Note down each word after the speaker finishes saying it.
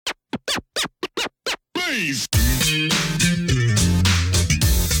bass.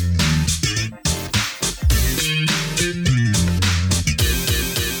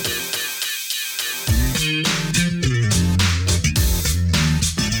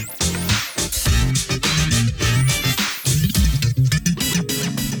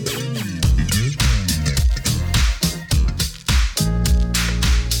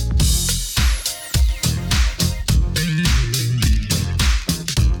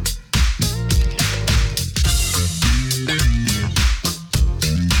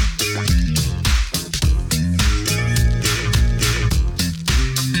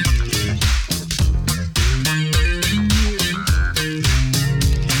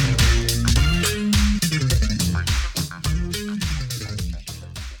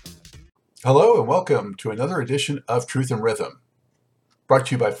 Hello and welcome to another edition of Truth and Rhythm. Brought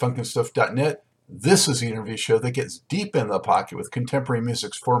to you by FunkinStuff.net, this is the interview show that gets deep in the pocket with contemporary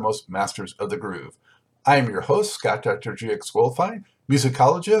music's foremost masters of the groove. I am your host, Scott Dr. GX Goldfine,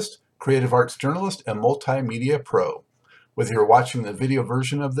 musicologist, creative arts journalist, and multimedia pro. Whether you're watching the video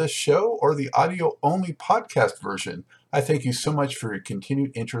version of this show or the audio-only podcast version, I thank you so much for your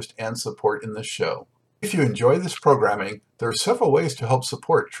continued interest and support in this show. If you enjoy this programming, there are several ways to help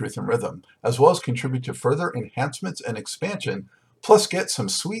support Truth and Rhythm, as well as contribute to further enhancements and expansion, plus get some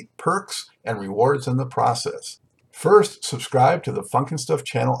sweet perks and rewards in the process. First, subscribe to the Funkin' Stuff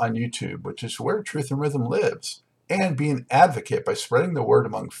channel on YouTube, which is where Truth and Rhythm lives, and be an advocate by spreading the word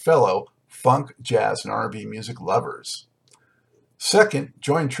among fellow funk, jazz, and R&B music lovers. Second,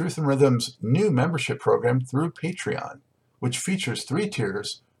 join Truth and Rhythm's new membership program through Patreon, which features 3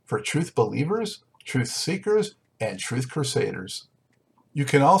 tiers for truth believers, truth seekers, and truth crusaders. You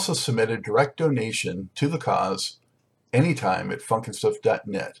can also submit a direct donation to the cause anytime at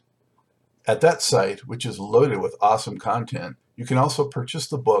FunkinStuff.net. At that site, which is loaded with awesome content, you can also purchase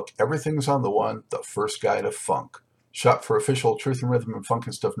the book Everything's on the One, The First Guide of Funk, shop for official Truth and Rhythm and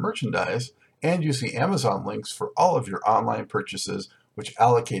Funkin' Stuff merchandise, and use the Amazon links for all of your online purchases, which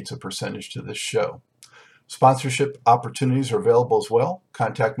allocates a percentage to this show. Sponsorship opportunities are available as well.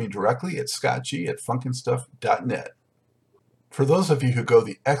 Contact me directly at scottg@funkinstuff.net. For those of you who go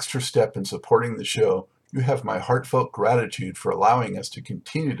the extra step in supporting the show, you have my heartfelt gratitude for allowing us to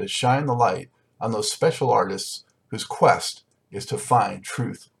continue to shine the light on those special artists whose quest is to find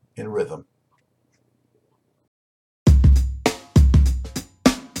truth in rhythm.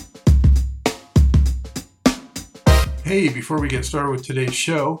 Hey, before we get started with today's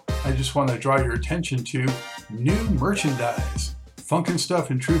show, I just want to draw your attention to new merchandise. Funkin' Stuff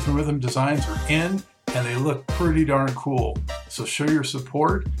and Truth and Rhythm designs are in, and they look pretty darn cool. So show your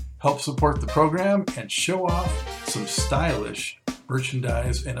support, help support the program, and show off some stylish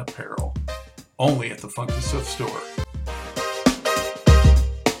merchandise and apparel. Only at the Funkin' Stuff store.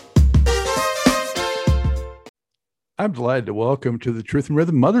 I'm delighted to welcome to the Truth and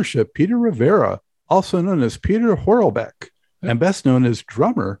Rhythm Mothership, Peter Rivera, also known as Peter Horlbeck, and best known as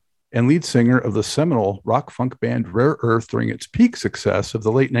drummer and lead singer of the seminal rock-funk band Rare Earth during its peak success of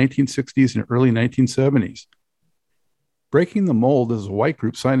the late 1960s and early 1970s. Breaking the mold as a white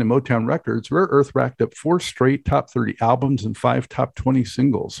group signed to Motown Records, Rare Earth racked up 4 straight top 30 albums and 5 top 20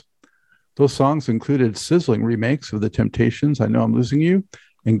 singles. Those songs included sizzling remakes of The Temptations' I Know I'm Losing You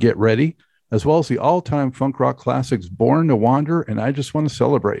and Get Ready, as well as the all-time funk rock classics Born to Wander and I Just Want to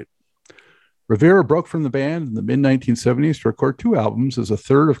Celebrate. Rivera broke from the band in the mid-1970s to record 2 albums as a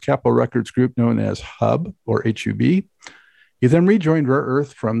third of Capitol Records group known as Hub, or HUB. He then rejoined Rare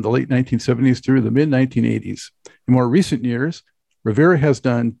Earth from the late 1970s through the mid-1980s. In more recent years, Rivera has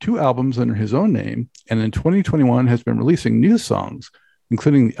done 2 albums under his own name, and in 2021 has been releasing new songs,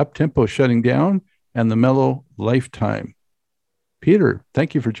 including the up-tempo Shutting Down and the mellow Lifetime. Peter,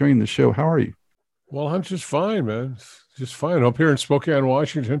 thank you for joining the show. How are you? Well, I'm just fine, man. Just fine. Up here in Spokane,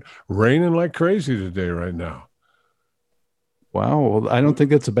 Washington, raining like crazy today right now. Wow. Well, I don't think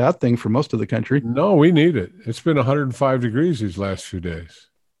that's a bad thing for most of the country. No, we need it. It's been 105 degrees these last few days.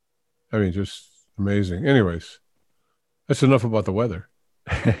 I mean, just amazing. Anyways, that's enough about the weather.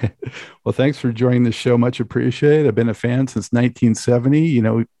 Well, thanks for joining the show. Much appreciated. I've been a fan since 1970. You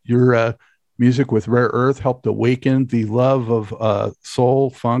know, your music with Rare Earth helped awaken the love of soul,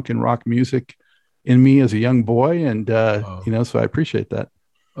 funk, and rock music in me as a young boy. And, so I appreciate that.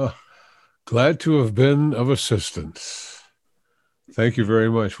 Glad to have been of assistance. Thank you very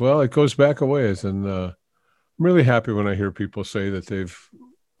much. Well, it goes back a ways, and I'm really happy when I hear people say that they've,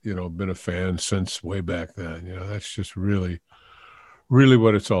 been a fan since way back then. That's just really, really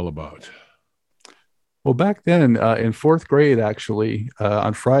what it's all about. Well, back then in 4th grade, actually,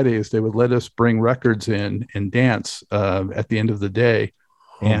 on Fridays, they would let us bring records in and dance at the end of the day.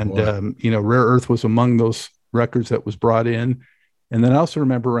 Oh, And, boy. Rare Earth was among those records that was brought in. And then I also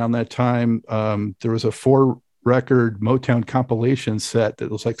remember around that time, there was a 4-record Motown compilation set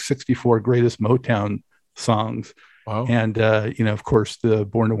that was like 64 greatest Motown songs. Wow. And, of course, the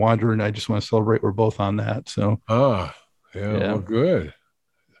Born to Wander and I Just Want to Celebrate were both on that. So, Ah, yeah, yeah. well, good.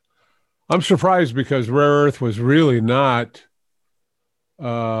 I'm surprised because Rare Earth was really not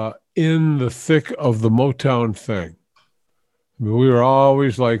in the thick of the Motown thing. I mean, we were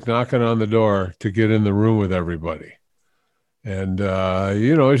always like knocking on the door to get in the room with everybody. And,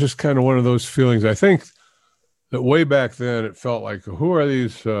 it's just kind of one of those feelings. I think that way back then it felt like, who are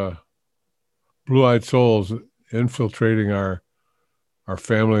these blue-eyed souls infiltrating our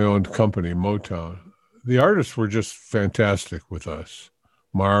family-owned company, Motown? The artists were just fantastic with us.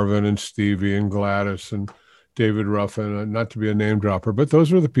 Marvin and Stevie and Gladys and David Ruffin, not to be a name dropper, but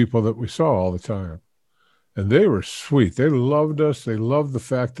those were the people that we saw all the time. And they were sweet. They loved us. They loved the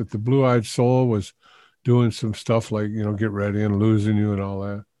fact that the Blue-Eyed Soul was doing some stuff like, Get Ready and Losing You and all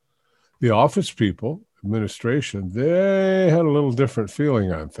that. The office people, administration, they had a little different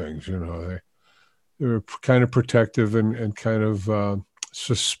feeling on things. They were kind of protective and kind of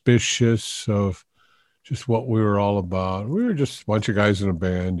suspicious of just what we were all about. We were just a bunch of guys in a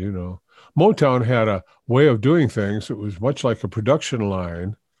band, Motown had a way of doing things. It was much like a production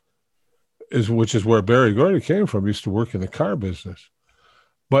line, which is where Berry Gordy came from. He used to work in the car business.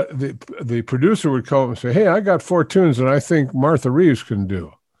 But the producer would come up and say, hey, I got 4 tunes that I think Martha Reeves can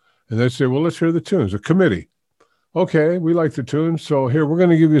do. And they'd say, well, let's hear the tunes. A committee. Okay, we like the tunes. So here, we're going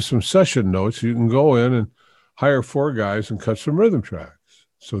to give you some session notes. You can go in and hire 4 guys and cut some rhythm tracks.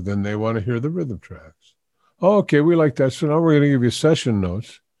 So then they want to hear the rhythm tracks. Oh, okay, we like that. So now we're going to give you session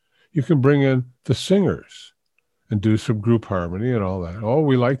notes. You can bring in the singers and do some group harmony and all that. Oh,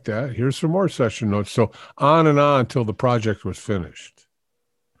 we like that. Here's some more session notes. So on and on until the project was finished.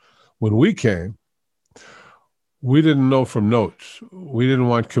 When we came, we didn't know from notes. We didn't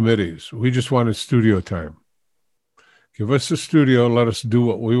want committees. We just wanted studio time. Give us the studio and let us do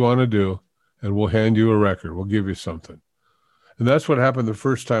what we want to do, and we'll hand you a record. We'll give you something. And that's what happened the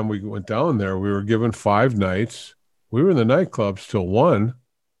first time we went down there. We were given 5 nights. We were in the nightclubs till 1,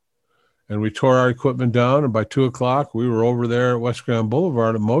 and we tore our equipment down, and by 2 o'clock, we were over there at West Grand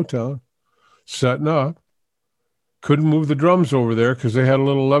Boulevard at Motown, setting up. Couldn't move the drums over there because they had a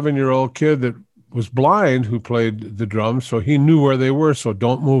little 11-year-old kid that was blind who played the drums, so he knew where they were, so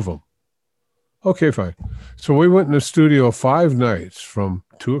don't move them. Okay, fine. So we went in the studio 5 nights from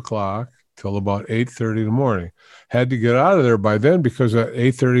 2 o'clock till about 8:30 in the morning. Had to get out of there by then because at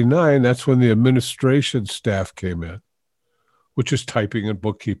 8:39, that's when the administration staff came in, which is typing and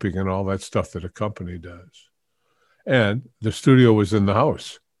bookkeeping and all that stuff that a company does. And the studio was in the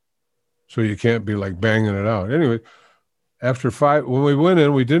house. So you can't be like banging it out. Anyway, after 5, when we went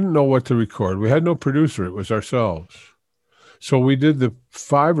in, we didn't know what to record. We had no producer. It was ourselves. So we did the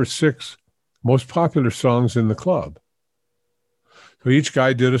 5 or 6 most popular songs in the club. So each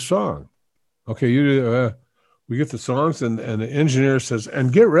guy did a song. Okay, we get the songs, and the engineer says,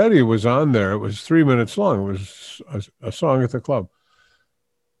 and Get Ready was on there. It was 3 minutes long. It was a song at the club.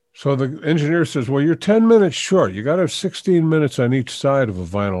 So the engineer says, well, you're 10 minutes short. You got to have 16 minutes on each side of a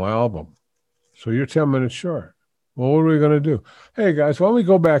vinyl album. So you're 10 minutes short. Well, what are we going to do? Hey, guys, why don't we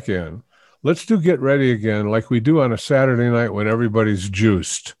go back in? Let's do Get Ready again like we do on a Saturday night when everybody's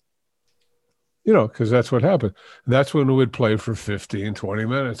juiced. Because that's what happened. And that's when we would play for 15, 20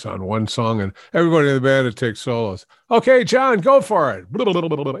 minutes on one song, and everybody in the band would take solos. Okay, John, go for it.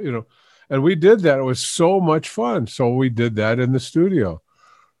 And we did that. It was so much fun. So we did that in the studio.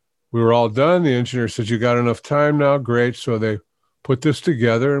 We were all done. The engineer said, you got enough time now? Great. So they put this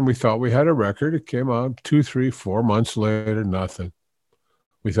together, and we thought we had a record. It came out 2, 3, 4 months later, nothing.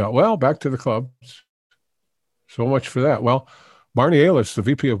 We thought, well, back to the clubs. So much for that. Well, Barney Ailes, the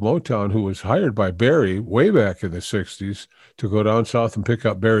VP of Motown, who was hired by Barry way back in the 60s to go down south and pick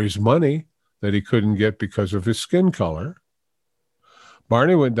up Barry's money that he couldn't get because of his skin color.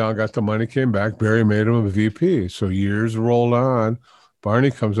 Barney went down, got the money, came back. Barry made him a VP. So years rolled on.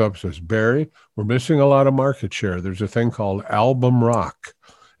 Barney comes up and says, Barry, we're missing a lot of market share. There's a thing called album rock.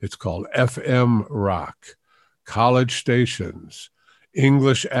 It's called FM rock, college stations,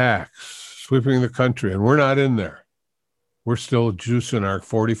 English acts, sweeping the country, and we're not in there. We're still juicing our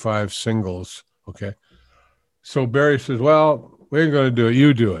 45 singles, okay? So Barry says, well, we ain't going to do it.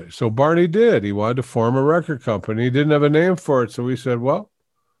 You do it. So Barney did. He wanted to form a record company. He didn't have a name for it, so we said, well,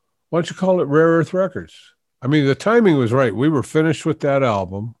 why don't you call it Rare Earth Records? I mean, the timing was right. We were finished with that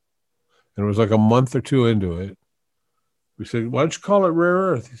album, and it was like a month or 2 into it. We said, why don't you call it Rare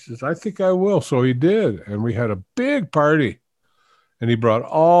Earth? He says, I think I will. So he did, and we had a big party. And he brought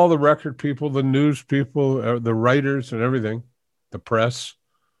all the record people, the news people, the writers and everything, the press.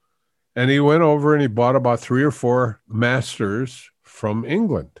 And he went over and he bought about 3 or 4 masters from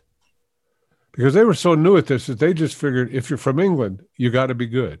England, because they were so new at this that they just figured if you're from England, you got to be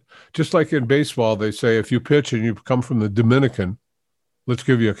good. Just like in baseball, they say, if you pitch and you come from the Dominican, let's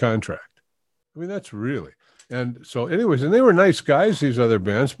give you a contract. I mean, that's really. And so anyways, and they were nice guys, these other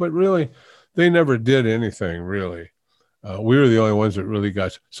bands, but really they never did anything really. We were the only ones that really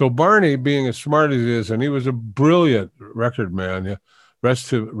got. So Barney, being as smart as he is, and he was a brilliant record man. Yeah,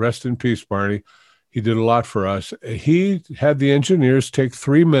 rest in peace, Barney. He did a lot for us. He had the engineers take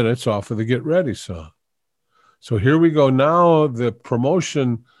 3 minutes off of the Get Ready song. So here we go. Now the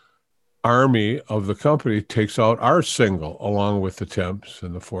promotion army of the company takes out our single along with the Temps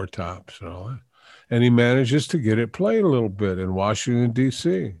and the Four Tops and all that. And he manages to get it played a little bit in Washington,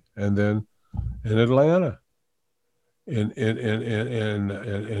 D.C., and then in Atlanta, in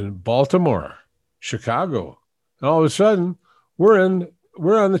Baltimore, Chicago. And all of a sudden, we're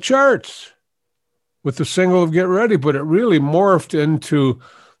on the charts with the single of Get Ready, but it really morphed into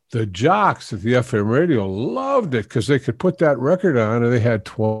the jocks at the FM radio loved it because they could put that record on and they had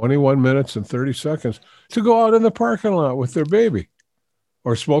 21 minutes and 30 seconds to go out in the parking lot with their baby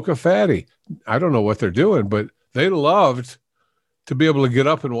or smoke a fatty. I don't know what they're doing, but they loved to be able to get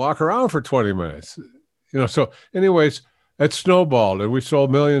up and walk around for 20 minutes. So anyways, it snowballed and we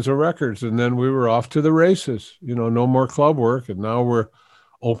sold millions of records, and then we were off to the races, no more club work. And now we're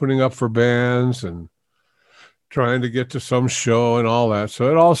opening up for bands and trying to get to some show and all that. So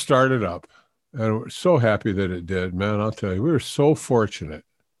it all started up, and we're so happy that it did, man. I'll tell you, we were so fortunate.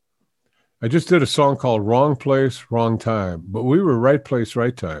 I just did a song called Wrong Place, Wrong Time, but we were right place,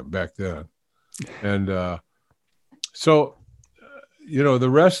 right time back then. And so, the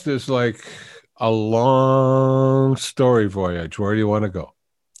rest is like a long story voyage. Where do you want to go?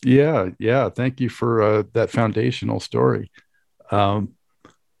 Yeah. Thank you for that foundational story.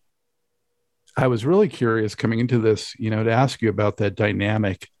 I was really curious coming into this, to ask you about that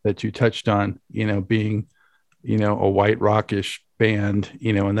dynamic that you touched on, being, a white rockish band,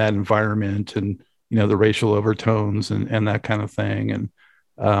 in that environment, and, the racial overtones and that kind of thing. And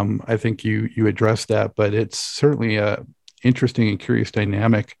I think you addressed that, but it's certainly a interesting and curious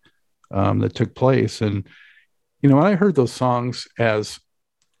dynamic that took place. And, when I heard those songs as,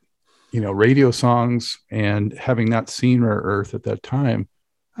 radio songs, and having not seen Rare Earth at that time,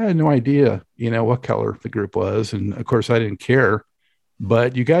 I had no idea, what color the group was. And of course I didn't care,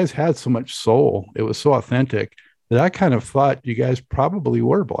 but you guys had so much soul. It was so authentic that I kind of thought you guys probably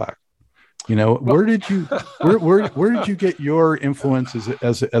were black. Where did you get your influence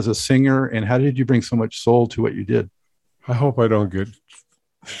as a singer, and how did you bring so much soul to what you did? I hope I don't get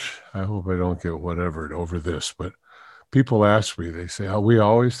whatever over this, but people ask me, they say, we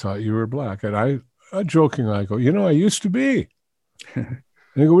always thought you were black. And I jokingly, I go, I used to be. And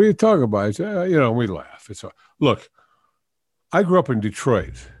they go, what are you talking about? I say, we laugh. Look, I grew up in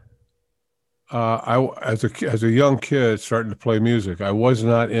Detroit. As a young kid starting to play music, I was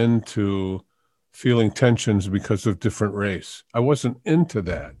not into feeling tensions because of different race. I wasn't into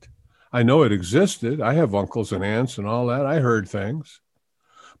that. I know it existed. I have uncles and aunts and all that. I heard things.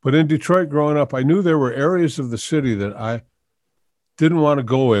 But in Detroit growing up, I knew there were areas of the city that I didn't want to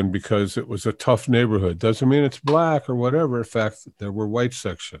go in because it was a tough neighborhood. Doesn't mean it's black or whatever. In fact, there were white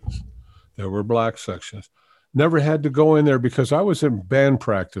sections. There were black sections. Never had to go in there because I was in band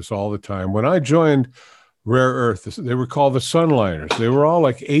practice all the time. When I joined Rare Earth, they were called the Sunliners. They were all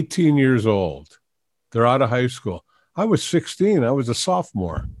like 18 years old. They're out of high school. I was 16. I was a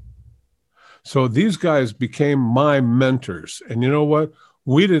sophomore. So these guys became my mentors. And you know what?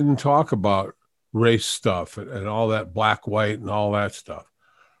 We didn't talk about race stuff and all that black, white, and all that stuff.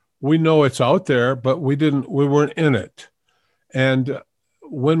 We know it's out there, but we weren't in it. And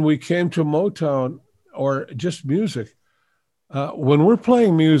when we came to Motown or just music, when we're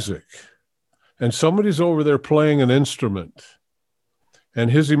playing music and somebody's over there playing an instrument and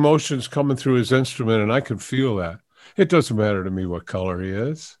his emotions coming through his instrument, and I can feel that, it doesn't matter to me what color he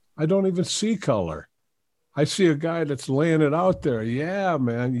is. I don't even see color. I see a guy that's laying it out there. Yeah,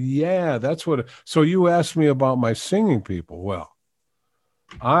 man. Yeah, that's what. So you asked me about my singing people. Well,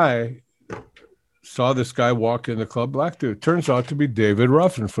 I saw this guy walk in the club, black dude. Turns out to be David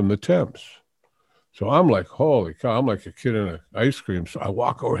Ruffin from the Temps. So I'm like, holy cow, I'm like a kid in an ice cream. So I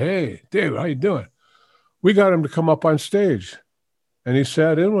walk over, hey, David, how you doing? We got him to come up on stage, and he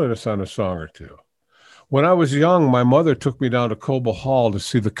sat in with us on a song or two. When I was young, my mother took me down to Cobo Hall to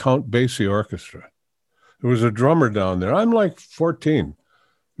see the Count Basie Orchestra. There was a drummer down there. I'm like 14.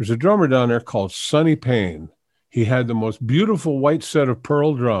 There's a drummer down there called Sonny Payne. He had the most beautiful white set of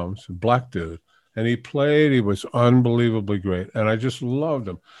pearl drums, black dude, and he played. He was unbelievably great, and I just loved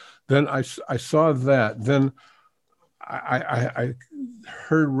him. Then I saw that. Then I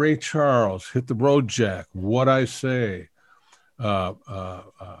heard Ray Charles hit the road jack. What I Say, Honky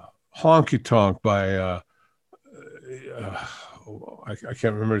Tonk by I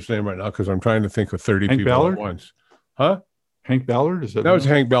can't remember his name right now because I'm trying to think of 30 Hank people Ballard? at once. Huh? Hank Ballard? Is that That was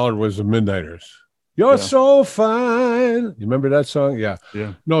Hank Ballard was the Midnighters. You're so fine. You remember that song? Yeah.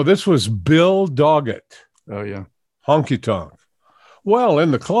 Yeah. No, this was Bill Doggett, Oh, yeah. Honky Tonk. Well,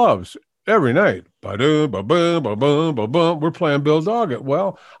 in the clubs every night, ba-doom, ba-boom, ba-boom, ba-boom, we're playing Bill Doggett.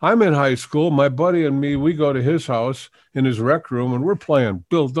 Well, I'm in high school. My buddy and me, we go to his house in his rec room, and we're playing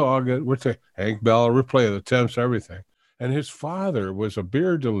Bill Doggett. We're playing Hank Ballard. We're playing the Temps, everything. And his father was a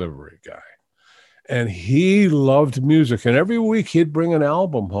beer delivery guy. And he loved music. And every week he'd bring an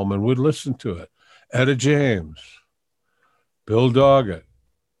album home and we'd listen to it. Etta James, Bill Doggett.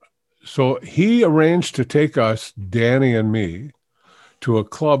 So he arranged to take us, Danny and me, to a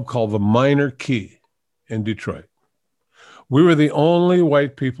club called the Minor Key in Detroit. We were the only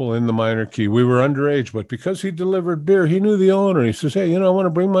white people in the Minor Key. We were underage, but because he delivered beer, he knew the owner. He says, hey, I want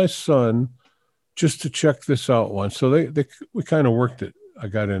to bring my son just to check this out once. So we kind of worked it. I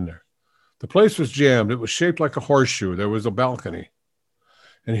got in there. The place was jammed. It was shaped like a horseshoe. There was a balcony.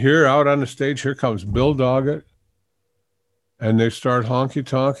 And here out on the stage, here comes Bill Doggett. And they start Honky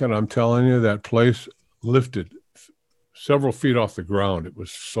Tonk. And I'm telling you, that place lifted several feet off the ground. It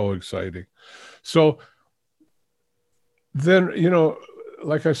was so exciting. So then,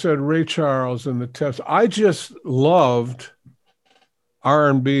 like I said, Ray Charles and the Temps. I just loved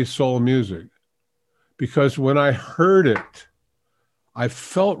R&B soul music because when I heard it, I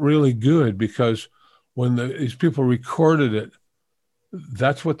felt really good because when these people recorded it,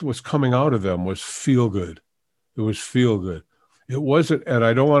 that's what was coming out of them was feel good. It was feel good. It wasn't, and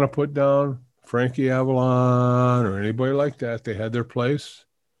I don't want to put down Frankie Avalon or anybody like that. They had their place.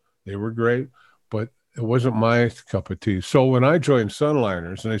 They were great, but it wasn't my cup of tea. So when I joined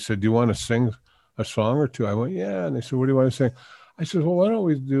Sunliners and they said, do you want to sing a song or two? I went, yeah. And they said, what do you want to sing? I said, well, why don't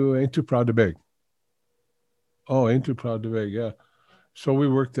we do Ain't Too Proud to Beg? Oh, Ain't Too Proud to Beg, yeah. So we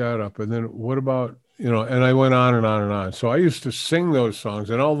worked that up. And then what about, and I went on and on and on. So I used to sing those songs.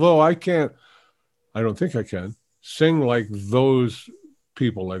 And although I don't think I can sing like those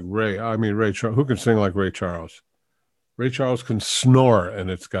people, like Ray Charles. Who can sing like Ray Charles? Ray Charles can snore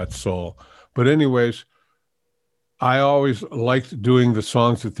and it's got soul. But anyways, I always liked doing the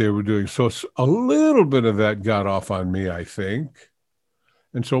songs that they were doing. So a little bit of that got off on me, I think.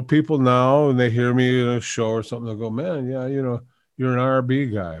 And so people now, when they hear me in a show or something, they'll go, man, yeah, you're an R&B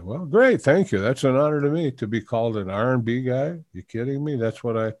guy. Well, great. Thank you. That's an honor to me to be called an R&B guy. You kidding me? That's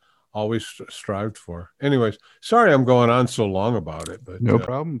what I always strived for. Anyways, sorry I'm going on so long about it. But no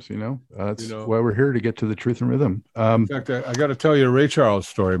problems, that's why we're here, to get to the truth and rhythm. In fact, I got to tell you a Ray Charles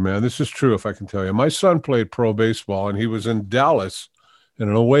story, man. This is true if I can tell you. My son played pro baseball, and he was in Dallas in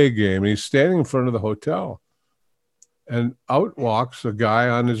an away game, and he's standing in front of the hotel. And out walks a guy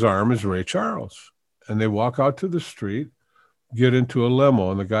on his arm is Ray Charles. And they walk out to the street, get into a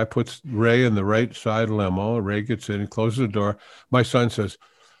limo, and the guy puts Ray in the right side limo. Ray gets in, he closes the door. My son says,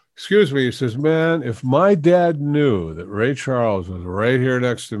 excuse me, he says, man, if my dad knew that Ray Charles was right here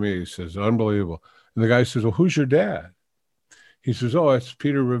next to me, he says, unbelievable. And the guy says, well, who's your dad? He says, oh, it's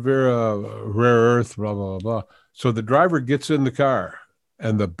Peter Rivera, Rare Earth, blah, blah, blah. So the driver gets in the car,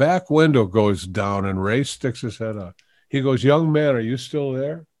 and the back window goes down, and Ray sticks his head out. He goes, young man, are you still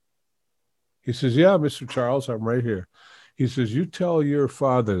there? He says, yeah, Mr. Charles, I'm right here. He says, you tell your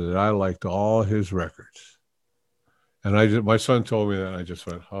father that I liked all his records. And my son told me that, and I just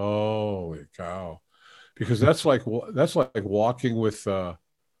went, holy cow. Because that's like walking with a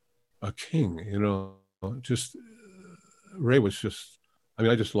king, just Ray was just,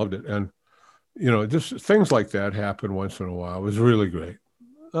 I just loved it. And, just things like that happen once in a while. It was really great.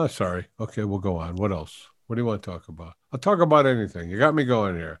 Oh, sorry. Okay, we'll go on. What else? What do you want to talk about? I'll talk about anything. You got me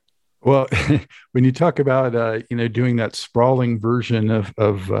going here. Well, when you talk about, doing that sprawling version of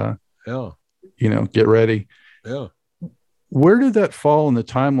Get Ready. Yeah. Where did that fall in the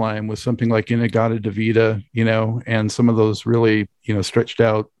timeline with something like In-A-Gadda-Da-Vida, and some of those really, stretched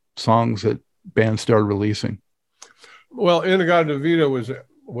out songs that bands started releasing? Well, In-A-Gadda-Da-Vida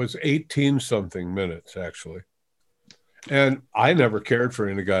was 18 something minutes, actually. And I never cared for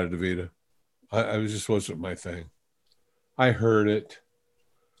In-A-Gadda-Da-Vida. I just wasn't my thing. I heard it.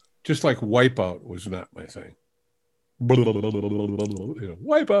 Just like Wipeout was not my thing. Wipeout.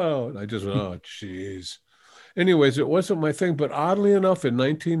 I just, oh, geez. Anyways, it wasn't my thing. But oddly enough, in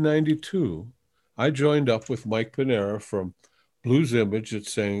 1992, I joined up with Mike Panera from Blues Image that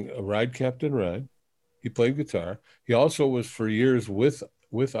sang Ride Captain Ride. He played guitar. He also was for years with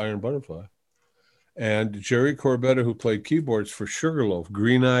Iron Butterfly. And Jerry Corbetta, who played keyboards for Sugarloaf,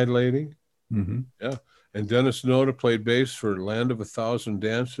 Green Eyed Lady. Mm-hmm. Yeah. And Dennis Noda played bass for Land of a Thousand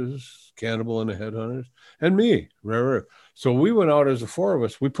Dances, Cannibal and the Headhunters, and me, Rare. So we went out as the four of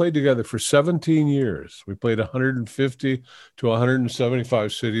us. We played together for 17 years. We played 150 to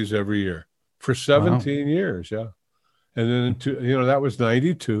 175 cities every year for 17 years. Yeah. And then, that was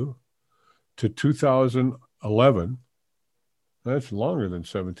 92 to 2011. That's longer than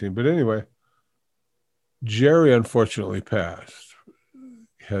 17. But anyway, Jerry unfortunately passed.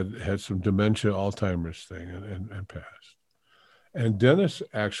 Had some dementia, Alzheimer's thing, and passed. And Dennis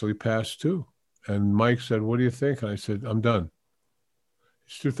actually passed too. And Mike said, "What do you think?" And I said, "I'm done.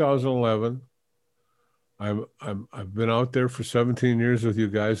 It's 2011. I've been out there for 17 years with you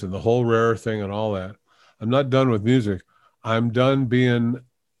guys and the whole Rare thing and all that. I'm not done with music. I'm done being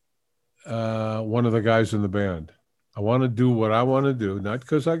one of the guys in the band. I want to do what I want to do, not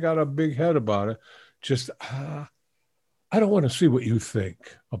because I got a big head about it. Just I don't want to see what you think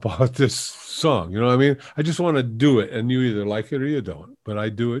about this song. You know what I mean? I just want to do it, and you either like it or you don't. But I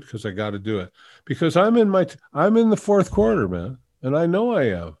do it because I got to do it. Because I'm in the fourth quarter, man, and I know I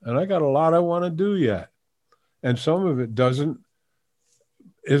am, and I got a lot I want to do yet. And some of it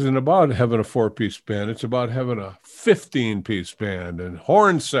isn't about having a 4-piece band. It's about having a 15-piece band and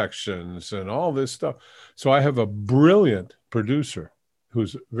horn sections and all this stuff. So I have a brilliant producer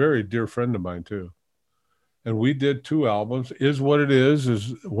who's a very dear friend of mine too. And we did 2 albums. Is What It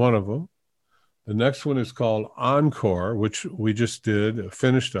Is one of them. The next one is called Encore, which we just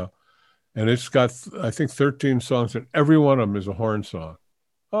finished up. And it's got, I think, 13 songs, and every one of them is a horn song.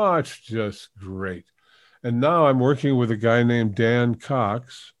 Oh, it's just great. And now I'm working with a guy named Dan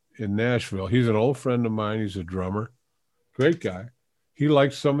Cox in Nashville. He's an old friend of mine. He's a drummer. Great guy. He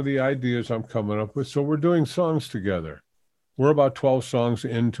likes some of the ideas I'm coming up with. So we're doing songs together. We're about 12 songs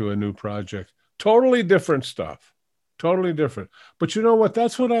into a new project. Totally different stuff. Totally different. But you know what?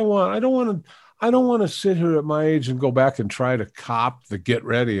 That's what I want. I don't want to sit here at my age and go back and try to cop the Get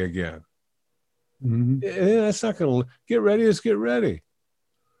Ready again. Mm-hmm. That's not going to Get Ready is Get Ready.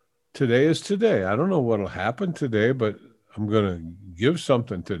 Today is today. I don't know what'll happen today, but I'm going to give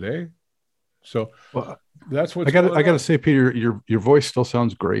something today. So that's what I got to say, Peter, your voice still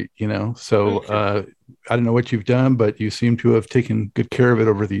sounds great, So I don't know what you've done, but you seem to have taken good care of it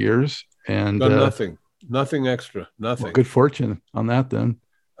over the years. And done nothing extra, nothing. Well, good fortune on that then.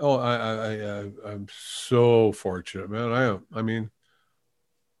 Oh, I'm so fortunate, man.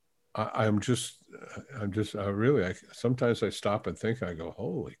 Sometimes I stop and think, I go,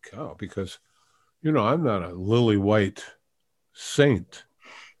 holy cow, because, I'm not a lily white saint.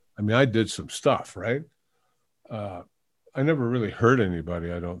 I mean, I did some stuff, right? I never really hurt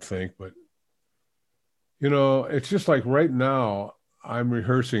anybody, I don't think, but, it's just like right now, I'm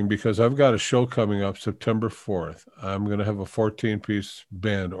rehearsing because I've got a show coming up September 4th. I'm going to have a 14-piece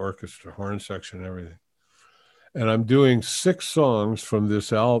band, orchestra, horn section, everything. And I'm doing 6 songs from this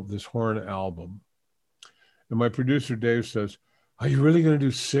horn album. And my producer, Dave, says, "Are you really going to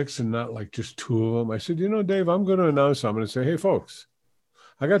do 6 and not like just 2 of them?" I said, Dave, I'm going to announce, I'm going to say, "Hey, folks,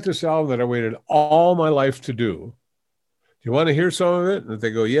 I got this album that I waited all my life to do. Do you want to hear some of it?" And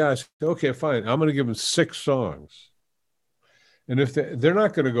they go, "Yeah." I said, "Okay, fine. I'm going to give them 6 songs. And if they're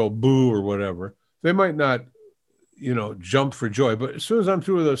not going to go boo or whatever, they might not, jump for joy. But as soon as I'm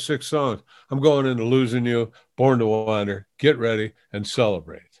through with those 6 songs, I'm going into Losing You, Born to Wander, Get Ready, and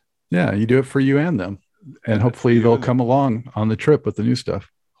Celebrate." Yeah, you do it for you and them. And hopefully they'll come along on the trip with the new stuff.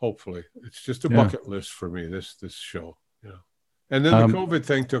 Hopefully. It's just a bucket list for me, this show. And then the COVID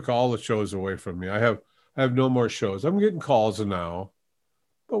thing took all the shows away from me. I have no more shows. I'm getting calls now,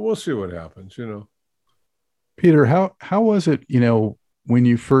 but we'll see what happens, Peter, how was it, when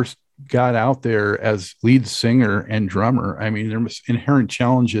you first got out there as lead singer and drummer? I mean, there was inherent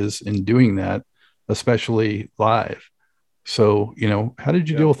challenges in doing that, especially live. So, how did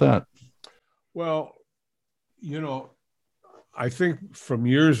you deal with that? Well, I think from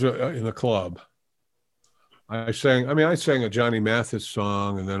years in the club, I sang a Johnny Mathis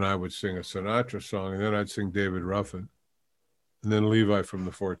song, and then I would sing a Sinatra song, and then I'd sing David Ruffin, and then Levi from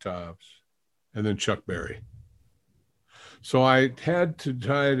the Four Tops, and then Chuck Berry. So I had to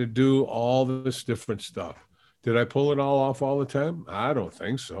try to do all this different stuff. Did I pull it all off all the time? I don't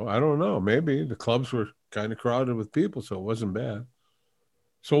think so. I don't know. Maybe the clubs were kind of crowded with people, so it wasn't bad.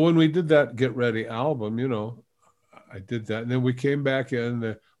 So when we did that Get Ready album, I did that. And then we came back in.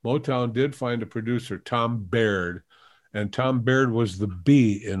 The Motown did find a producer, Tom Baird, And Tom Baird was the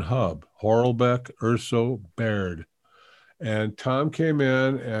B in Hub, Horlbeck, Urso, Baird. And Tom came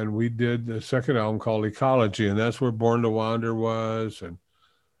in and we did the second album called Ecology, and that's where Born to Wander was. And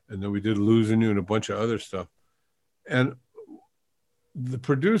then we did Losing You and a bunch of other stuff. And the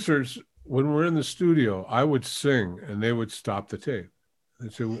producers, when we're in the studio, I would sing and they would stop the tape.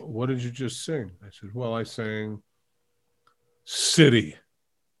 They'd say, "What did you just sing?" I said, "Well, I sang City,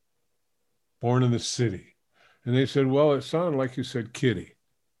 Born in the City." And they said, "Well, it sounded like you said kitty."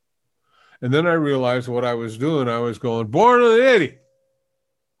 And then I realized what I was doing. I was going, "Born in the City."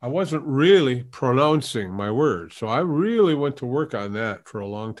 I wasn't really pronouncing my words. So I really went to work on that for a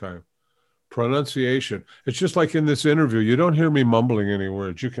long time. Pronunciation. It's just like in this interview, you don't hear me mumbling any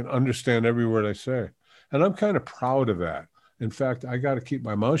words. You can understand every word I say. And I'm kind of proud of that. In fact, I got to keep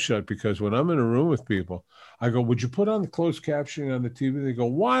my mouth shut because when I'm in a room with people, I go, "Would you put on the closed captioning on the TV?" They go,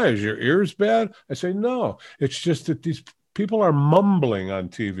 "Why? Is your ears bad?" I say, "No, it's just that these people are mumbling on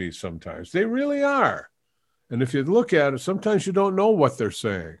TV sometimes. They really are. And if you look at it, sometimes you don't know what they're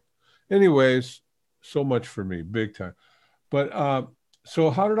saying." Anyways, so much for me, big time. But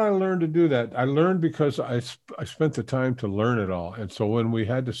so how did I learn to do that? I learned because I spent the time to learn it all. And so when we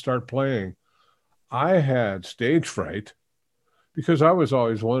had to start playing, I had stage fright because I was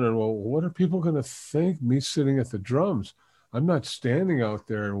always wondering, well, what are people going to think me sitting at the drums? I'm not standing out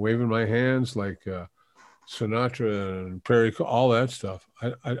there and waving my hands like Sinatra and Perry, all that stuff.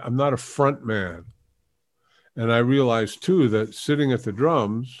 I'm not a front man. And I realized too that sitting at the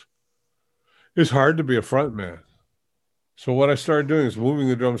drums is hard to be a front man. So what I started doing is moving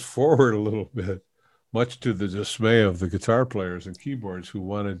the drums forward a little bit, much to the dismay of the guitar players and keyboards who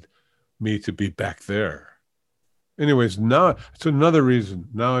wanted me to be back there. Anyways, now it's another reason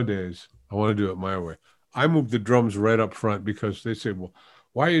nowadays I want to do it my way. I move the drums right up front because they say, "Well,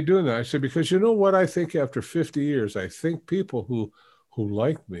 why are you doing that?" I say, "Because you know what I think after 50 years, I think people who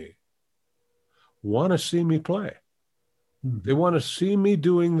like me want to see me play. They want to see me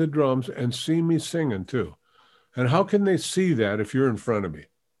doing the drums and see me singing too. And how can they see that if you're in front of me?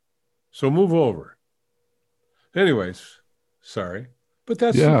 So move over." Anyways, sorry, but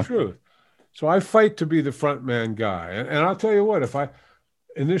that's the truth. So I fight to be the front man guy. And I'll tell you what,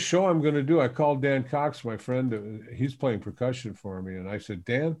 in this show I'm going to do, I called Dan Cox, my friend, he's playing percussion for me. And I said,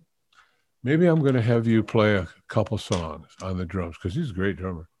 "Dan, maybe I'm going to have you play a couple songs on the drums because he's a great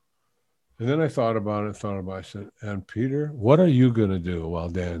drummer." And then I thought about it. I said, "And Peter, what are you going to do while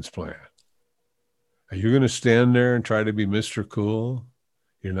Dan's playing? Are you going to stand there and try to be Mr. Cool?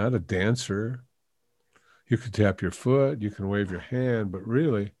 You're not a dancer. You can tap your foot, you can wave your hand, but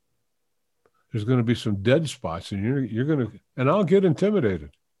really, there's going to be some dead spots, and you're going to, and I'll get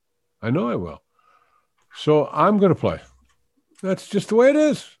intimidated. I know I will. So I'm going to play. That's just the way it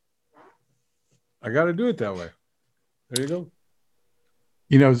is. I got to do it that way." There you go.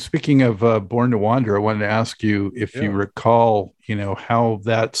 You know, speaking of Born to Wander, I wanted to ask you if you recall, how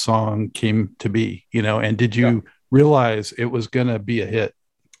that song came to be, and did you realize it was going to be a hit?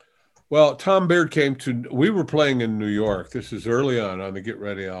 Well, Tom Baird we were playing in New York. This is early on the Get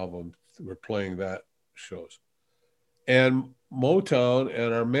Ready album. We're playing that shows. And Motown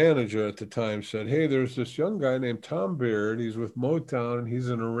and our manager at the time said, "Hey, there's this young guy named Tom Baird. He's with Motown and he's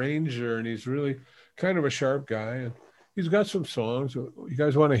an arranger and he's really kind of a sharp guy. And he's got some songs. You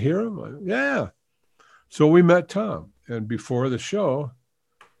guys want to hear him?" Yeah. So we met Tom. And before the show,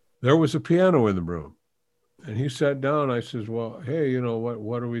 there was a piano in the room. And he sat down. I says, "Well, hey,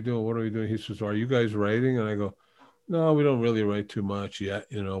 what are we doing? What are we doing?" He says, "Are you guys writing?" And I go, "No, we don't really write too much yet,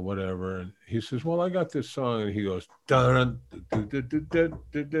 whatever." And he says, "Well, I got this song." And he goes, "Dun,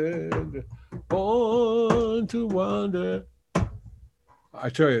 Born to Wander." I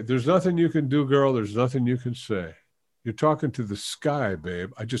tell you, there's nothing you can do, girl. There's nothing you can say. You're talking to the sky,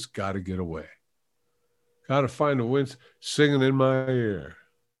 babe. I just got to get away. Got to find a wind singing in my ear.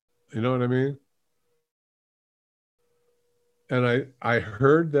 You know what I mean? And I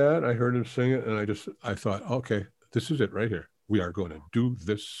heard that. I heard him sing it. And I thought, okay, this is it right here. We are going to do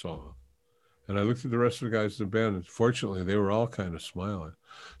this song. And I looked at the rest of the guys in the band, and fortunately, they were all kind of smiling.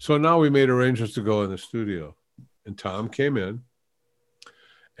 So now we made arrangements to go in the studio. And Tom came in.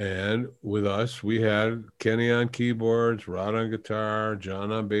 And with us, we had Kenny on keyboards, Rod on guitar,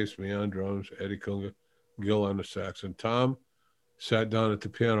 John on bass, me on drums, Eddie Kunga, Gil on the sax. And Tom sat down at the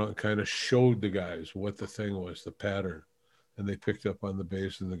piano and kind of showed the guys what the thing was, the pattern. And they picked up on the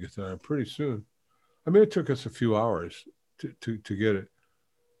bass and the guitar. And pretty soon, it took us a few hours to get it.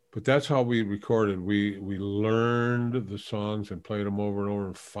 But that's how we recorded. We learned the songs and played them over and over.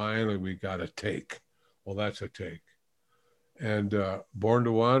 And finally, we got a take. Well, that's a take. And Born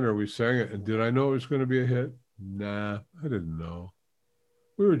to Wander, we sang it. And did I know it was going to be a hit? Nah, I didn't know.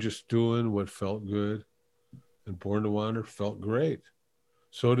 We were just doing what felt good, and Born to Wander felt great.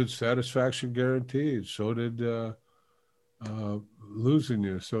 So did Satisfaction Guaranteed. So did Losing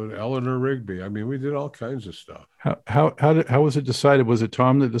You. So did Eleanor Rigby. I mean, we did all kinds of stuff. How was it decided? Was it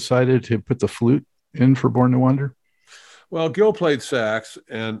Tom that decided to put the flute in for Born to Wander? Well, Gil played sax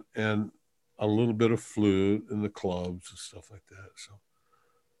and a little bit of flute in the clubs and stuff like that. So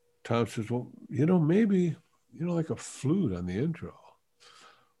Tom says, well, maybe, like a flute on the intro.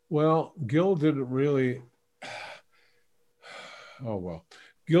 Well, Gil didn't really. Oh, well.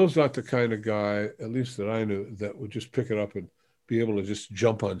 Gil's not the kind of guy, at least that I knew, that would just pick it up and be able to just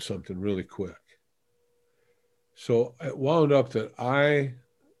jump on something really quick. So it wound up that I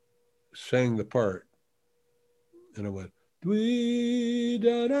sang the part, and I went, dwee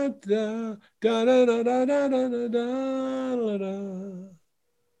da da da da da da da da da da da.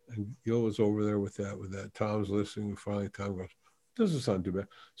 And Gil was over there with that. Tom's listening, and finally Tom goes, doesn't sound too bad.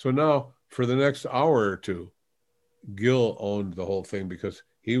 So now for the next hour or two, Gil owned the whole thing because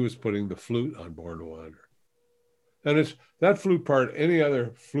he was putting the flute on Born to Wander. And it's that flute part, any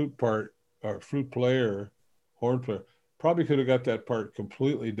other flute part or flute player, horn player, probably could have got that part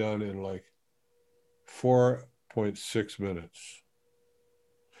completely done in like 4.6 minutes.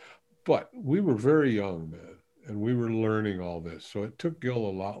 But we were very young, man, and we were learning all this. So it took Gil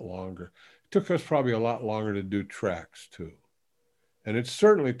a lot longer. It took us probably a lot longer to do tracks too. And it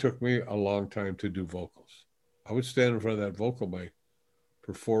certainly took me a long time to do vocals. I would stand in front of that vocal mic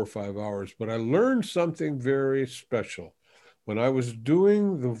for 4 or 5 hours, but I learned something very special. When I was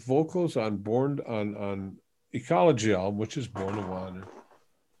doing the vocals on Ecology album, which is Born to Wander,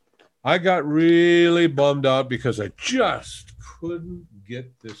 I got really bummed out because I just couldn't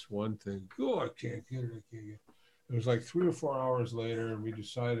get this one thing. Oh, I can't get it. It was like 3 or 4 hours later, and we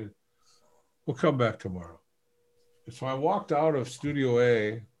decided we'll come back tomorrow. And so I walked out of Studio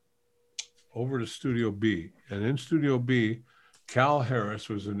A over to Studio B. And in Studio B, Cal Harris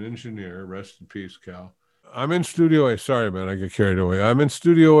was an engineer. Rest in peace, Cal. I'm in Studio A. Sorry, man, I get carried away. I'm in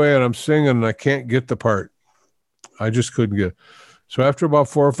Studio A, and I'm singing, and I can't get the part. I just couldn't get it. So after about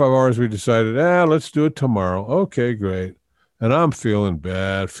 4 or 5 hours, we decided, let's do it tomorrow. Okay, great. And I'm feeling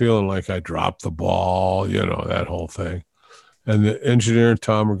bad, feeling like I dropped the ball, that whole thing. And the engineer and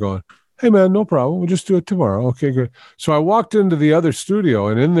Tom were going, hey, man, no problem. We'll just do it tomorrow. Okay, good. So I walked into the other studio,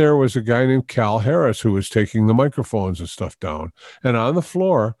 and in there was a guy named Cal Harris who was taking the microphones and stuff down. And on the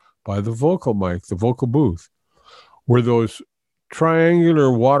floor by the vocal mic, the vocal booth, were those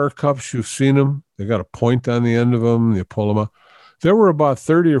triangular water cups. You've seen them. They got a point on the end of them. You pull them up. There were about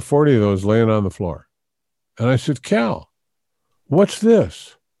 30 or 40 of those laying on the floor. And I said, Cal, what's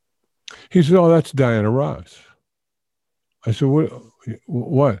this? He said, oh, that's Diana Ross. I said,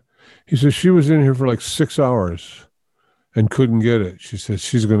 what? He said, she was in here for like 6 hours and couldn't get it. She said,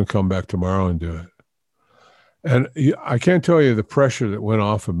 she's going to come back tomorrow and do it. And I can't tell you the pressure that went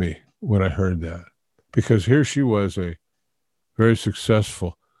off of me when I heard that, because here she was, a very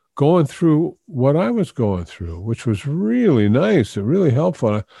successful, going through what I was going through, which was really nice and really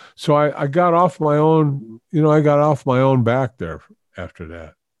helpful. So I got off my own, I got off my own back there after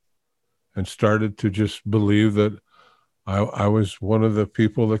that and started to just believe that I was one of the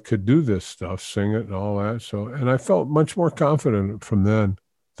people that could do this stuff, sing it and all that. So, and I felt much more confident from then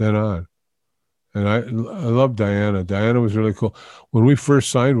on. And I love Diana. Diana was really cool. When we first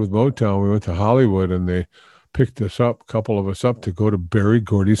signed with Motown, we went to Hollywood, and they picked us up, a couple of us up, to go to Berry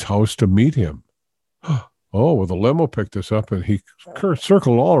Gordy's house to meet him. Oh, well, the limo picked us up, and he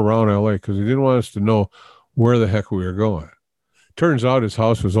circled all around LA because he didn't want us to know where the heck we were going. Turns out his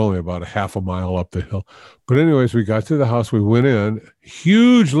house was only about a half a mile up the hill. But anyways, we got to the house. We went in,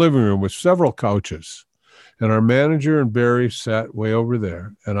 huge living room with several couches. And our manager and Barry sat way over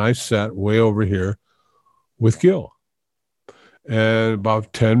there, and I sat way over here with Gil. And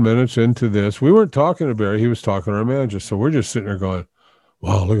about 10 minutes into this, we weren't talking to Barry. He was talking to our manager. So we're just sitting there going,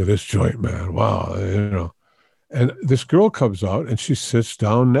 wow, look at this joint, man. Wow. And this girl comes out, and she sits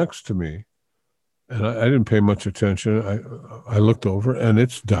down next to me. And I didn't pay much attention. I looked over, and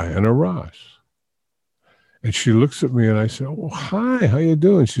it's Diana Ross. And she looks at me, and I said, oh, hi, how you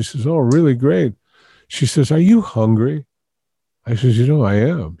doing? She says, oh, really great. She says, are you hungry? I says, I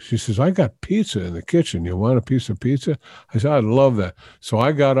am. She says, I got pizza in the kitchen. You want a piece of pizza? I said, I'd love that. So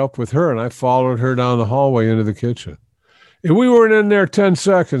I got up with her, and I followed her down the hallway into the kitchen. And we weren't in there 10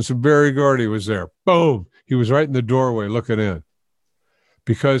 seconds, and Berry Gordy was there. Boom. He was right in the doorway looking in.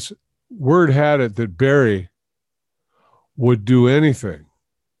 Because word had it that Barry would do anything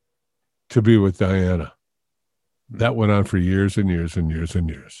to be with Diana. That went on for years and years and years and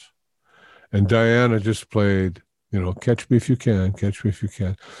years. And Diana just played, Catch Me If You Can, Catch Me If You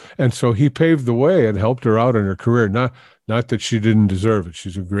Can. And so he paved the way and helped her out in her career. Not that she didn't deserve it.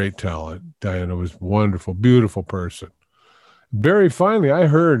 She's a great talent. Diana was wonderful, beautiful person. Barry finally, I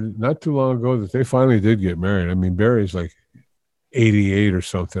heard not too long ago that they finally did get married. I mean, Barry's like 88 or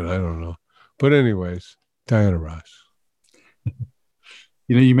something. I don't know. But anyways, Diana Ross.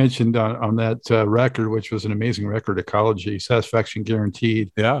 You mentioned on that record, which was an amazing record, Ecology, Satisfaction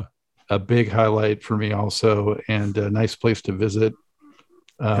Guaranteed. Yeah. A big highlight for me also, and a nice place to visit.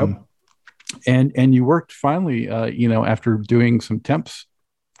 Yep. And you worked finally, after doing some Temps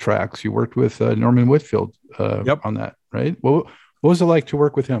tracks, you worked with Norman Whitfield on that, right? What was it like to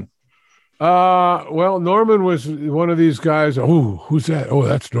work with him? Well, Norman was one of these guys. Oh, who's that? Oh,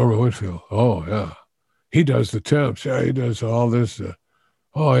 that's Norman Whitfield. Oh, yeah. He does the Temps. Yeah, he does all this.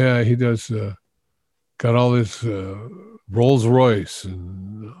 Oh, yeah, he does, got all this Rolls Royce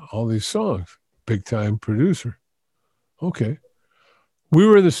and all these songs. Big time producer. Okay. We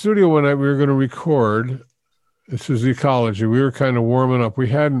were in the studio one night. We were going to record. This is Ecology. We were kind of warming up. We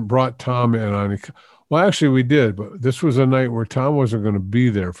hadn't brought Tom in on it. Well, actually, we did, but this was a night where Tom wasn't going to be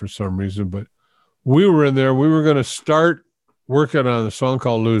there for some reason. But we were in there. We were going to start working on a song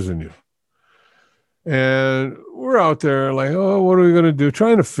called Losing You. And we're out there like, oh, what are we going to do?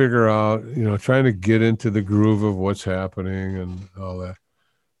 Trying to figure out, trying to get into the groove of what's happening and all that.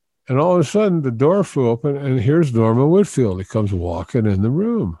 And all of a sudden, the door flew open, and here's Norman Whitfield. He comes walking in the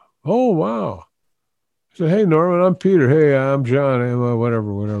room. Oh, wow. I said, hey, Norman, I'm Peter. Hey, I'm John. Hey,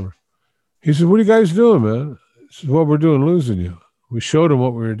 whatever. He said, what are you guys doing, man? This is what we're doing, Losing You. We showed him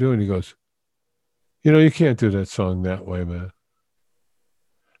what we were doing. He goes, you can't do that song that way, man.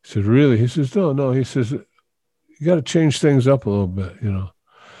 I said, really? He says, no. He says, you got to change things up a little bit,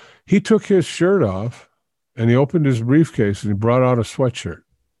 He took his shirt off, and he opened his briefcase, and he brought out a sweatshirt.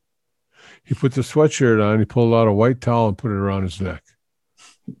 He put the sweatshirt on. He pulled out a white towel and put it around his neck.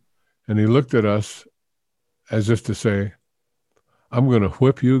 And he looked at us as if to say, I'm going to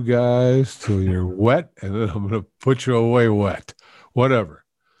whip you guys till you're wet, and then I'm going to put you away wet, whatever.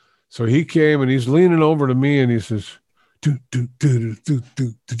 So he came, and he's leaning over to me, and he says, do, do, do, do,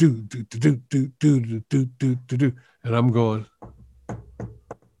 do, do, do, do, do, do, do, do, do, do. And I'm going,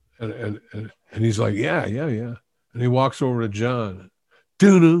 and he's like, yeah. And he walks over to John.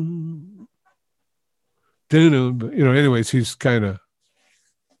 Do-do, do-do. Anyways, he's kind of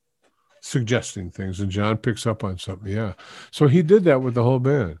suggesting things, and John picks up on something. Yeah. So he did that with the whole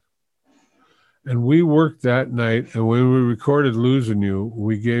band. And we worked that night, and when we recorded Losing You,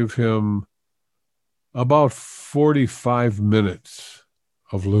 we gave him about 45 minutes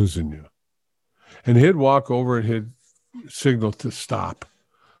of Losing You. And he'd walk over and he'd signal to stop.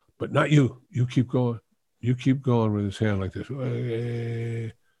 But not you. You keep going. You keep going with his hand like this.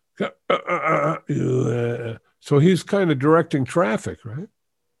 So he's kind of directing traffic, right?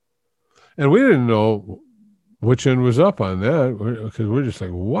 And we didn't know which end was up on that, because we're just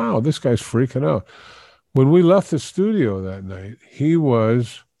like, wow, this guy's freaking out. When we left the studio that night, he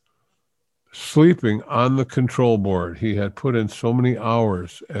was sleeping on the control board. He had put in so many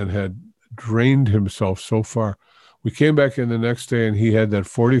hours and had drained himself so far. We came back in the next day, and he had that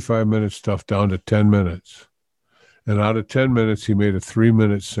 45-minute stuff down to 10 minutes. And out of 10 minutes, he made a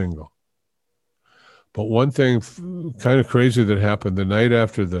 3-minute single. But one thing kind of crazy that happened the night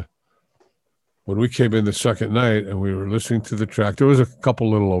after when we came in the second night and we were listening to the track, there was a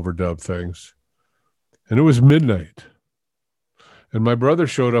couple little overdub things. And it was midnight. And my brother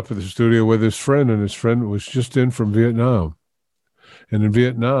showed up at the studio with his friend, and his friend was just in from Vietnam. And in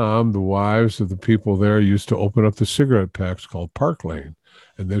Vietnam, the wives of the people there used to open up the cigarette packs called Park Lane,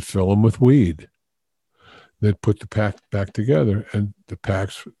 and they'd fill them with weed. They'd put the pack back together, and the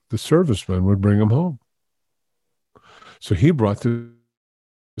packs, the servicemen would bring them home. So he brought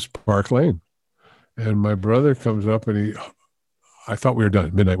this Park Lane. And my brother comes up, and I thought we were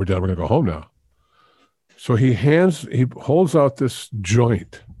done. Midnight, we're done. We're going to go home now. So he holds out this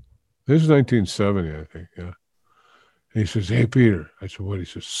joint. This is 1970, I think, yeah. And he says, hey, Peter. I said, what? He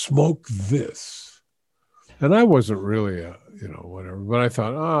says, smoke this. And I wasn't really, whatever. But I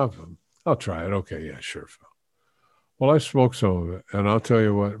thought, I'll try it. Okay, yeah, sure, Phil. Well, I smoked some of it. And I'll tell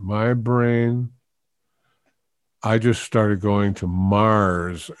you what, my brain, I just started going to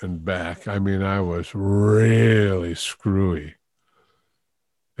Mars and back. I mean, I was really screwy.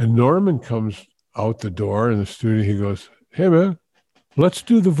 And Norman comes out the door in the studio. He goes, hey, man, let's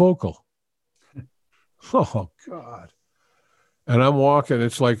do the vocal. Oh, God. And I'm walking.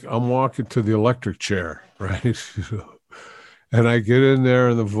 It's like I'm walking to the electric chair, right? And I get in there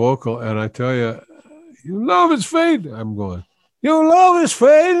in the vocal, and I tell you, you love is fading. I'm going, you love is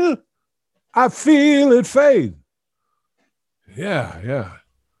fading. I feel it fade. Yeah.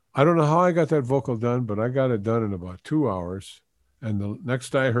 I don't know how I got that vocal done, but I got it done in about 2 hours. And the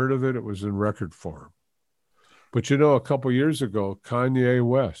next I heard of it, it was in record form. But a couple years ago, Kanye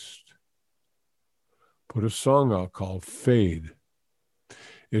West put a song out called Fade.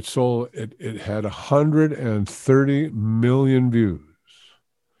 It had 130 million views.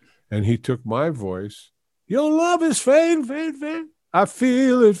 And he took my voice. Your love is fading, fade, fade. I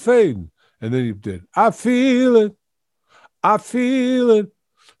feel it fading. And then he did, I feel it.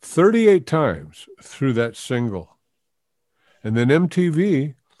 38 times through that single. And then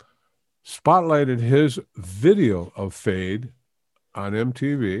MTV spotlighted his video of Fade on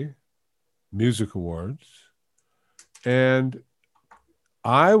MTV Music Awards. And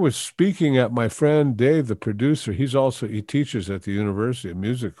I was speaking at my friend Dave, the producer. He teaches at the University of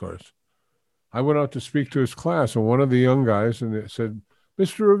Music course. I went out to speak to his class, and one of the young guys said,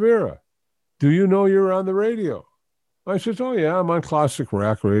 Mr. Rivera, do you know you're on the radio? I said, oh, yeah, I'm on classic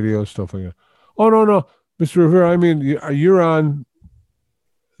rock radio, stuff like that. Oh, no, Mr. Rivera, I mean, you're on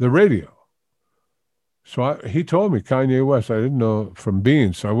the radio. So he told me Kanye West. I didn't know from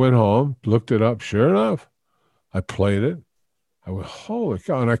Beans. So I went home, looked it up. Sure enough, I played it. I went, holy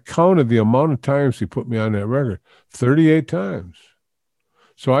cow. And I counted the amount of times he put me on that record, 38 times.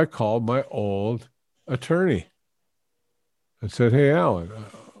 So I called my old attorney and said, hey, Alan,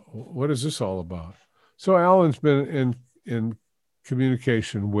 what is this all about? So Alan's been in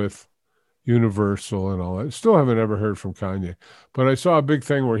communication with Universal and all that. Still haven't ever heard from Kanye. But I saw a big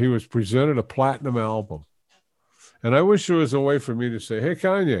thing where he was presented a platinum album. And I wish there was a way for me to say, hey,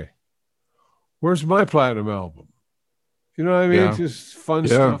 Kanye, where's my platinum album? You know what I mean? Yeah. Just fun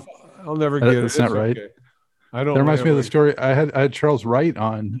stuff. I'll never get it. That's not right. Okay. I don't. That reminds me of the story. I had Charles Wright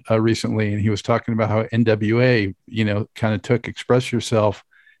on recently, and he was talking about how NWA, kind of took Express Yourself,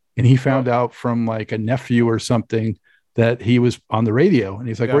 and he found out from like a nephew or something that he was on the radio, and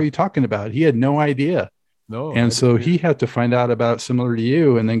he's like, "What are you talking about?" He had no idea. No. And so he had to find out about similar to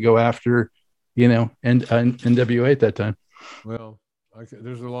you, and then go after, NWA at that time. Well,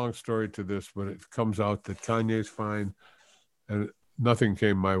 there's a long story to this, but it comes out that Kanye's fine, and nothing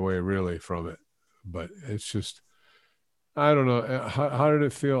came my way really from it. But it's just, I don't know. How did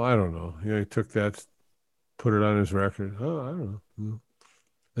it feel? I don't know. He took that, put it on his record. Oh, I don't know.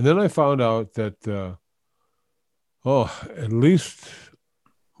 And then I found out that, at least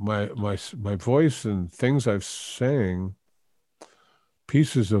my voice and things I've sang,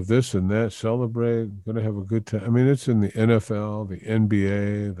 pieces of this and that, celebrate, going to have a good time. I mean, it's in the NFL, the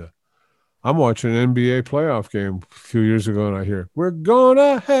NBA, I'm watching an NBA playoff game a few years ago, and I hear, we're going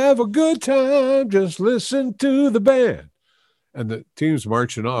to have a good time. Just listen to the band. And the team's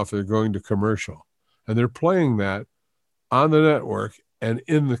marching off. They're going to commercial. And they're playing that on the network and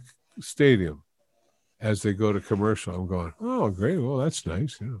in the stadium as they go to commercial. I'm going, oh, great. Well, that's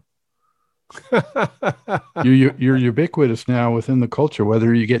nice. You're ubiquitous now within the culture.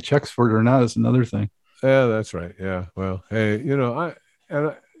 Whether you get checks for it or not is another thing. Yeah, that's right. Yeah. Well, hey,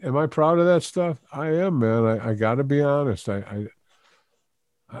 am I proud of that stuff? I am, man. I got to be honest. I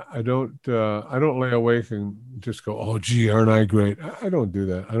don't lay awake and just go, oh, gee, aren't I great? I don't do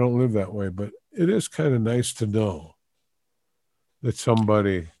that. I don't live that way. But it is kind of nice to know that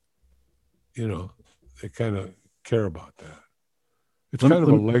somebody, they kind of care about that. It's kind of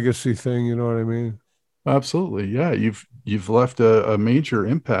a legacy thing. You know what I mean? Absolutely. Yeah. You've left a major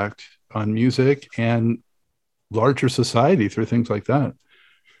impact on music and larger society through things like that.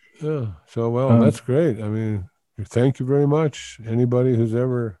 Yeah. So, that's great. I mean, thank you very much. Anybody who's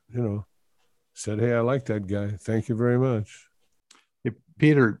ever, said, hey, I like that guy. Thank you very much. Hey,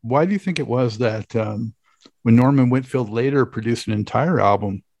 Peter, why do you think it was that when Norman Whitfield later produced an entire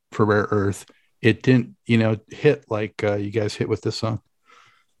album for Rare Earth, it didn't, hit like you guys hit with this song?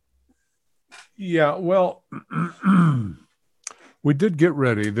 Yeah, well, we did Get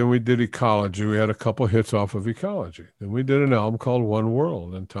Ready. Then we did Ecology. We had a couple hits off of Ecology. Then we did an album called One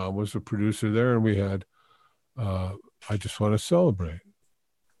World, and Tom was the producer there, and we had I Just Want to Celebrate.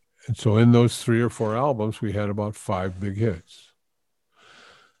 And so in those 3 or 4 albums, we had about 5 big hits.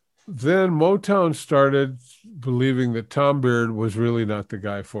 Then Motown started believing that Tom Beard was really not the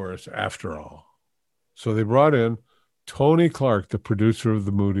guy for us after all. So they brought in Tony Clark, the producer of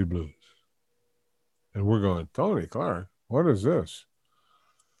the Moody Blues. And we're going, Tony Clark? What is this?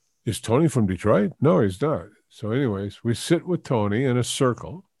 Is Tony from Detroit? No, he's not. So anyways, we sit with Tony in a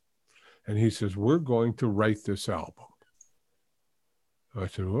circle, and he says, we're going to write this album. I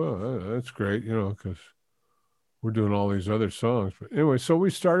said, well, that's great, because we're doing all these other songs. But anyway, so we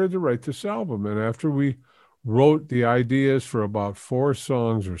started to write this album. And after we wrote the ideas for about 4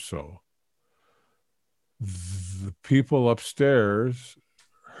 songs or so, the people upstairs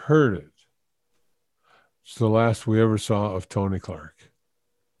heard it. It's the last we ever saw of Tony Clark.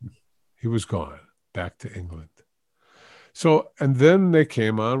 He was gone, back to England. So, and then they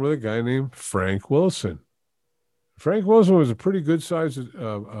came on with a guy named Frank Wilson. Frank Wilson was a pretty good-sized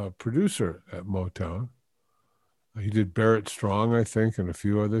producer at Motown. He did Barrett Strong, I think, and a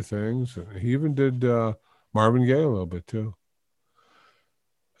few other things. And he even did Marvin Gaye a little bit, too.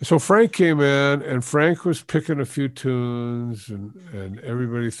 So Frank came in, and Frank was picking a few tunes, and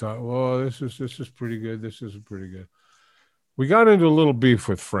everybody thought, well, this is pretty good. This is pretty good. We got into a little beef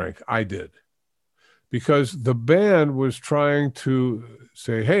with Frank. I did. Because the band was trying to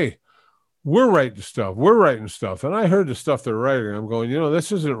say, hey, we're writing stuff. And I heard the stuff they're writing. I'm going,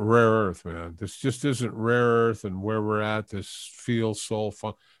 this isn't Rare Earth, man. This just isn't Rare Earth and where we're at, this feel soul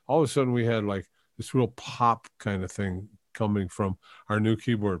fun. All of a sudden we had like this real pop kind of thing coming from our new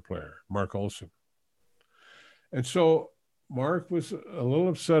keyboard player, Mark Olson. And so Mark was a little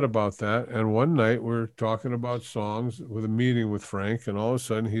upset about that. And one night we're talking about songs with a meeting with Frank. And all of a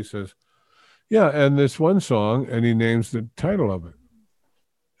sudden he says, yeah, and this one song, and he names the title of it.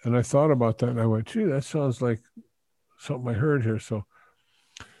 And I thought about that, and I went, gee, that sounds like something I heard here. So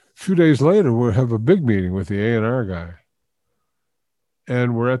a few days later, we'll have a big meeting with the A&R guy.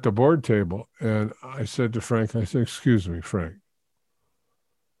 And we're at the board table, and I said to Frank, excuse me, Frank,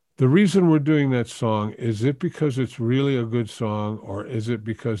 the reason we're doing that song, is it because it's really a good song, or is it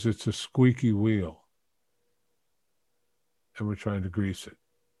because it's a squeaky wheel? And we're trying to grease it.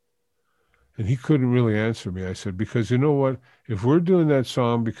 And he couldn't really answer me. I said, because you know what? If we're doing that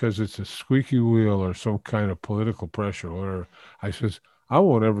song because it's a squeaky wheel or some kind of political pressure or whatever, I says, I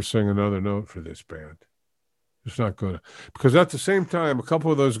won't ever sing another note for this band. It's not going to. Because at the same time, a couple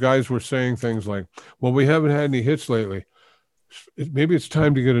of those guys were saying things like, well, we haven't had any hits lately. Maybe it's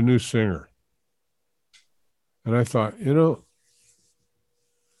time to get a new singer. And I thought, we're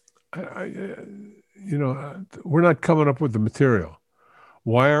not coming up with the material.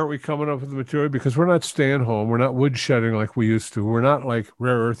 Why aren't we coming up with the material? Because we're not staying home. We're not woodshedding like we used to. We're not like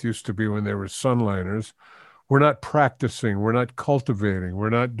Rare Earth used to be when they were sunliners. We're not practicing. We're not cultivating. We're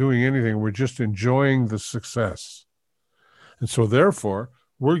not doing anything. We're just enjoying the success. And so therefore,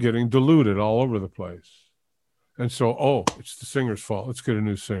 we're getting diluted all over the place. And so, it's the singer's fault. Let's get a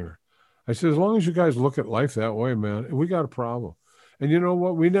new singer. I said, as long as you guys look at life that way, man, we got a problem. And you know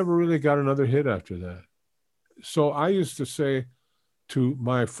what? We never really got another hit after that. So I used to say to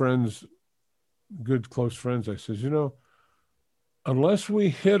my friends, good close friends, I says, unless we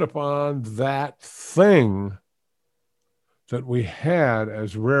hit upon that thing that we had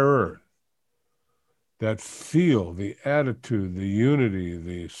as Rare Earth, that feel, the attitude, the unity,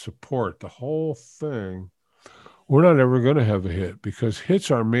 the support, the whole thing, we're not ever going to have a hit, because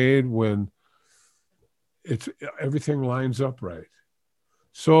hits are made when everything lines up right.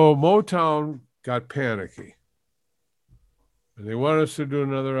 So Motown got panicky. And they wanted us to do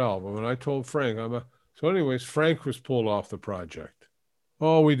another album. And I told Frank, so anyways, Frank was pulled off the project.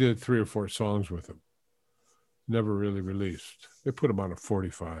 We did 3 or 4 songs with him. Never really released. They put him on a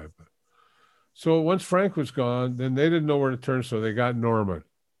 45. So once Frank was gone, then they didn't know where to turn, so they got Norman.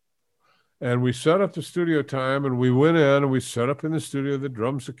 And we set up the studio time, and we went in, and we set up in the studio, the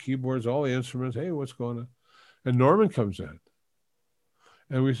drums, the keyboards, all the instruments. Hey, what's going on? And Norman comes in.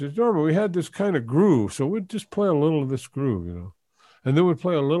 And we said, Norman, we had this kind of groove, so we'd just play a little of this groove, And then we'd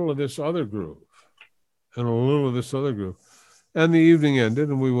play a little of this other groove and a little of this other groove. And the evening ended,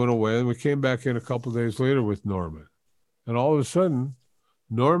 and we went away, and we came back in a couple of days later with Norman. And all of a sudden,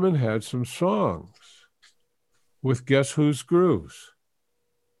 Norman had some songs with Guess Who's grooves.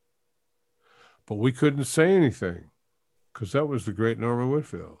 But we couldn't say anything, because that was the great Norman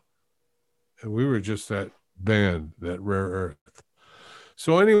Whitfield. And we were just that band, that Rare Earth.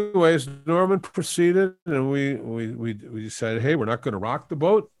 So anyways, Norman proceeded, and we decided, hey, we're not going to rock the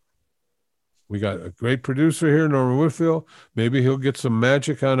boat. We got a great producer here, Norman Whitfield. Maybe he'll get some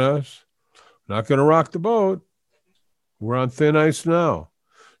magic on us. Not going to rock the boat. We're on thin ice now.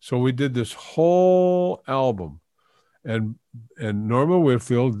 So we did this whole album. And Norman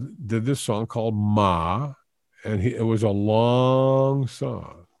Whitfield did this song called Ma, and it was a long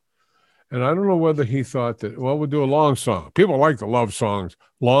song. And I don't know whether he thought that, we'll do a long song. People like to love songs,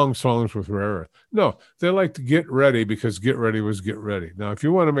 long songs with Rare Earth. No, they like to get ready, because get ready was get ready. Now, if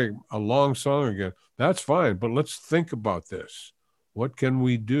you want to make a long song again, that's fine. But let's think about this. What can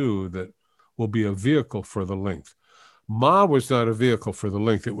we do that will be a vehicle for the length? Ma was not a vehicle for the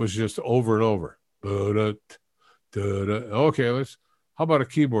length. It was just over and over. Okay, How about a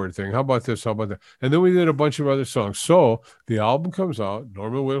keyboard thing? How about this? How about that? And then we did a bunch of other songs. So the album comes out.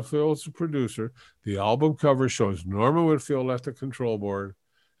 Norman Whitfield's the producer. The album cover shows Norman Whitfield at the control board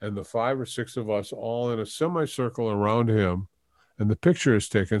and the 5 or 6 of us all in a semicircle around him. And the picture is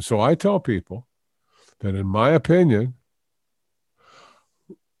taken. So I tell people that, in my opinion,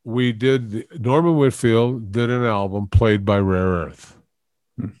 Norman Whitfield did an album played by Rare Earth.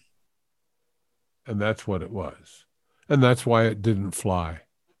 And that's what it was. And that's why it didn't fly.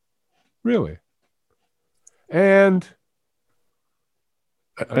 Really. And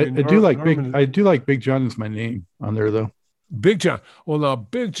I do like Big John is my name on there, though. Big John. Well, now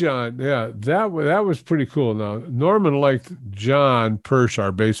Big John, yeah, that was pretty cool. Now Norman liked John Persh,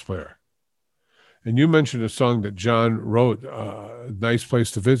 our bass player, and you mentioned a song that John wrote, "Nice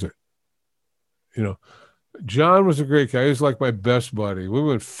Place to Visit." You know, John was a great guy. He was like my best buddy. We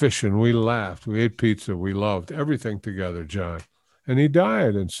went fishing, we laughed, we ate pizza, we loved everything together. John, and he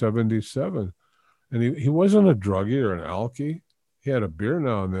died in '77, and he wasn't a druggie or an alkie. He had a beer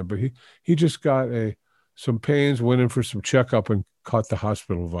now and then, but he just got some pains, went in for some checkup and caught the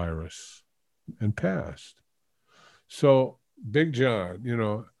hospital virus and passed. So Big John,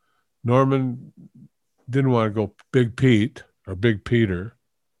 Norman didn't want to go Big Pete or Big Peter.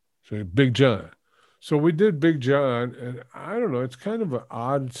 So Big John. So we did Big John, and I don't know, it's kind of an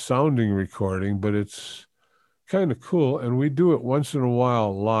odd sounding recording, but it's kind of cool. And we do it once in a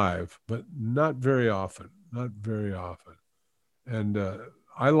while live, but not very often. And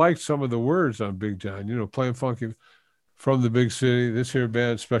I liked some of the words on Big John, playing funky from the big city. This here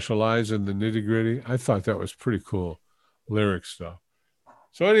band specialized in the nitty gritty. I thought that was pretty cool lyric stuff.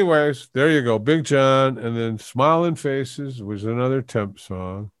 So anyways, there you go. Big John. And then Smiling Faces was another temp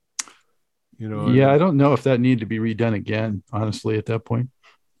song. Yeah, I don't know if that needed to be redone again, honestly, at that point.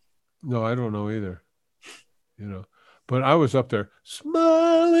 No, I don't know either. But I was up there,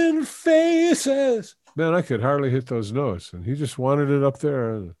 Smiling Faces. Man, I could hardly hit those notes, and he just wanted it up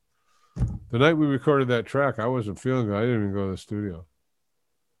there. The night we recorded that track, I wasn't feeling good. I didn't even go to the studio.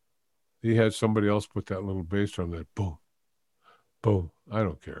 He had somebody else put that little bass drum there. Boom, boom. I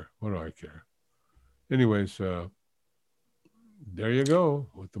don't care. What do I care? Anyways, there you go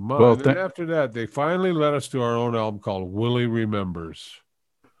with the mod. And then after that, they finally let us do our own album called Willie Remembers.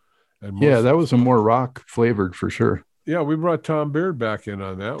 And that was a more rock flavored for sure. Yeah, we brought Tom Beard back in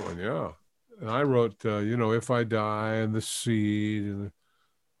on that one. Yeah. And I wrote, If I Die and The Seed. And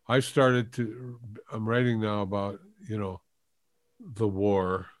I'm writing now about, the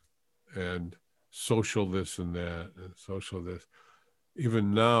war and social this and that and social this.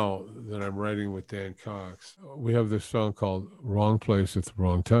 Even now that I'm writing with Dan Cox, we have this song called Wrong Place at the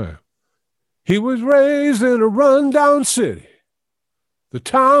Wrong Time. He was raised in a rundown city. The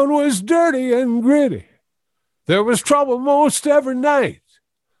town was dirty and gritty. There was trouble most every night.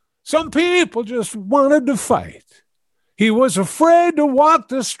 Some people just wanted to fight. He was afraid to walk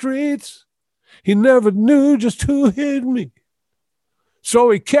the streets. He never knew just who he'd meet.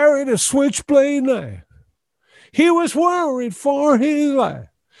 So he carried a switchblade knife. He was worried for his life.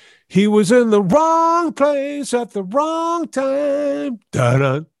 He was in the wrong place at the wrong time.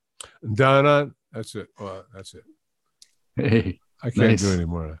 Dun-dun, dun-dun. That's it. That's it. Hey, I can't do any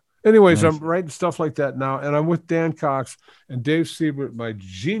more of that. Anyways, nice. I'm writing stuff like that now, and I'm with Dan Cox and Dave Siebert, my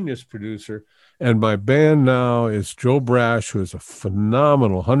genius producer, and my band now is Joe Brash, who is a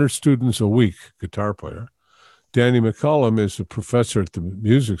phenomenal 100 students a week guitar player. Danny McCullum is a professor at the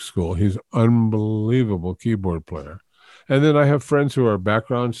music school. He's an unbelievable keyboard player. And then I have friends who are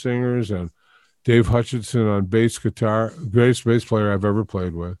background singers, and Dave Hutchinson on bass guitar, greatest bass player I've ever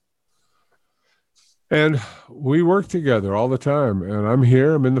played with. And we work together all the time. And I'm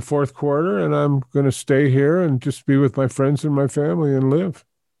here. I'm in the fourth quarter, and I'm going to stay here and just be with my friends and my family and live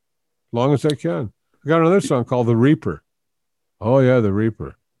as long as I can. I got another song called The Reaper. Oh, yeah, The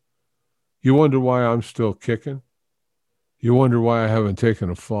Reaper. You wonder why I'm still kicking? You wonder why I haven't taken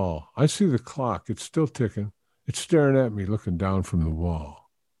a fall. I see the clock. It's still ticking. It's staring at me, looking down from the wall.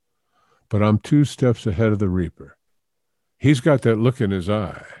 But I'm 2 steps ahead of the Reaper. He's got that look in his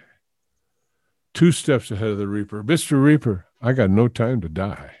eye. 2 steps ahead of the Reaper. Mr. Reaper, I got no time to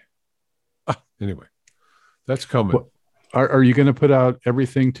die. Anyway, that's coming. Well, are you going to put out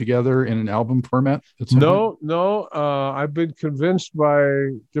everything together in an album format? No. I've been convinced by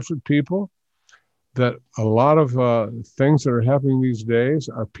different people that a lot of things that are happening these days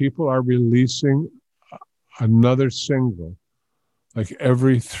are people are releasing another single like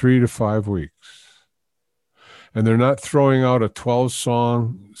every 3 to 5 weeks. And they're not throwing out a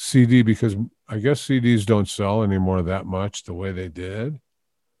 12-song CD because I guess CDs don't sell anymore that much the way they did.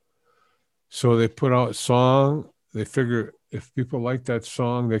 So they put out a song. They figure if people like that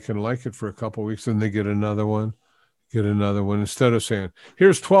song, they can like it for a couple of weeks, and they get another one, instead of saying,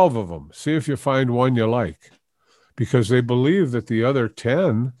 here's 12 of them. See if you find one you like. Because they believe that the other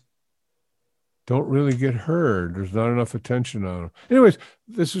 10 don't really get heard. There's not enough attention on them. Anyways,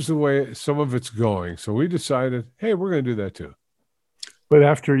 this is the way some of it's going. So we decided, hey, we're going to do that too. But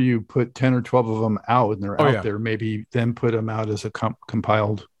after you put 10 or 12 of them out and they're out there, maybe then put them out as a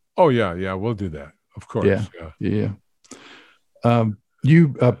compiled. Oh, yeah. We'll do that. Of course. Yeah.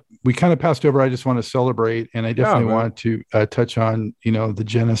 We kind of passed over. I just want to celebrate. And I definitely want to touch on, the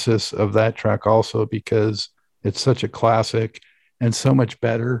genesis of that track also, because it's such a classic and so much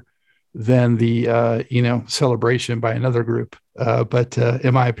better than the, celebration by another group. But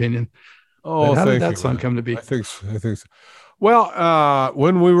in my opinion, how did that song come to be? I think so. Well,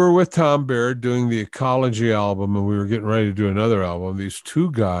 when we were with Tom Baird doing the Ecology album and we were getting ready to do another album, these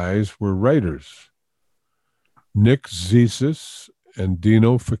two guys were writers, Nick Zissis and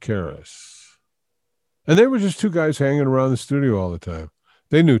Dino Fakaris. And they were just two guys hanging around the studio all the time.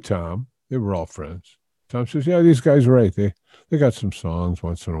 They knew Tom. They were all friends. Tom says, yeah, these guys write. They got some songs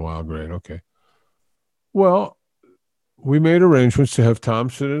once in a while. Great. Okay. Well, we made arrangements to have Tom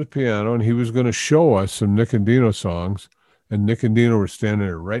sit at the piano, and he was going to show us some Nick and Dino songs. And Nick and Dino were standing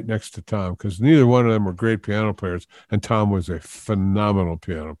there right next to Tom because neither one of them were great piano players, and Tom was a phenomenal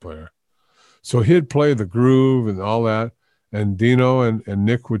piano player. So he'd play the groove and all that, and Dino and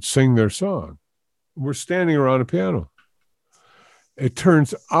Nick would sing their song. We're standing around a piano. It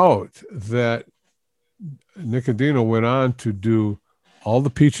turns out that Nick and Dino went on to do all the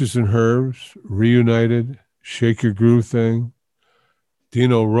Peaches and Herbs, Reunited, Shake Your Groove Thing.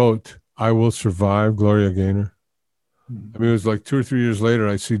 Dino wrote I Will Survive, Gloria Gaynor. I mean, it was like 2 or 3 years later,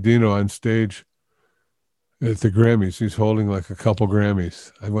 I see Dino on stage at the Grammys. He's holding like a couple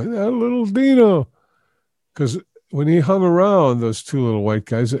Grammys. I went, that little Dino. Because when he hung around those two little white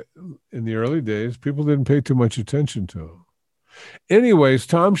guys in the early days, people didn't pay too much attention to him. Anyways,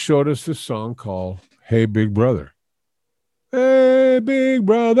 Tom showed us this song called Hey Big Brother. Hey Big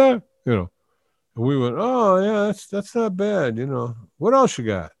Brother. And we went, oh, yeah, that's not bad. What else you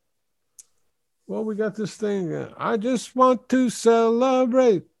got? Well, we got this thing. I just want to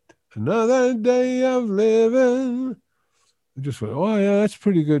celebrate another day of living. We just went, oh, yeah, that's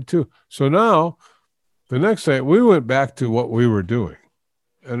pretty good, too. So now, the next day, we went back to what we were doing.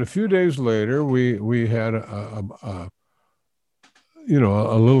 And a few days later, we had a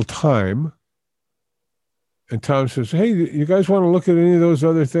little time. And Tom says, hey, you guys want to look at any of those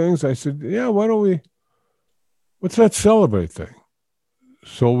other things? I said, yeah, what's that Celebrate thing?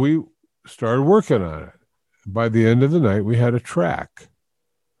 So we started working on it. By the end of the night, we had a track.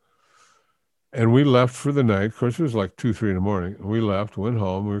 And we left for the night. Of course, it was like 2, 3 in the morning. We left, went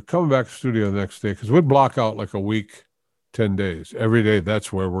home. We were coming back to the studio the next day because we'd block out like a week, 10 days. Every day,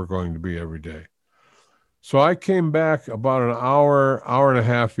 that's where we're going to be every day. So I came back about an hour and a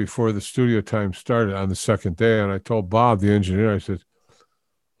half before the studio time started on the second day. And I told Bob, the engineer, I said,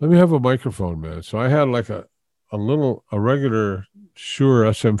 let me have a microphone, man. So I had like a regular Shure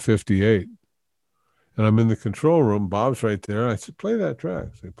SM58. And I'm in the control room. Bob's right there. I said, play that track.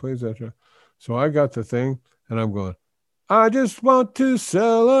 So he plays that track. So I got the thing, and I'm going, I just want to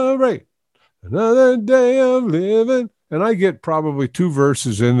celebrate another day of living. And I get probably 2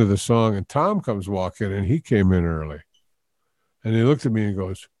 verses into the song, and Tom comes walking, and he came in early. And he looked at me and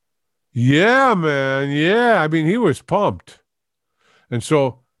goes, yeah, man, yeah. I mean, he was pumped. And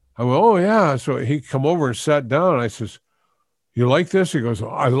so I went, oh, yeah. So he come over and sat down, and I says, you like this? He goes, oh,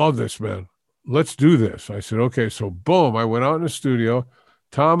 I love this, man. Let's do this. I said, okay. So boom, I went out in the studio.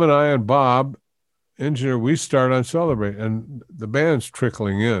 Tom and I and Bob, engineer, we start on Celebrate, and the band's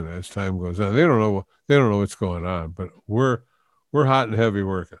trickling in as time goes on. They don't know what's going on, but we're hot and heavy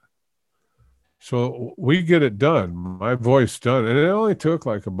working. So we get it done, my voice done, and it only took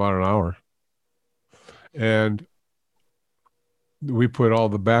like about an hour. And we put all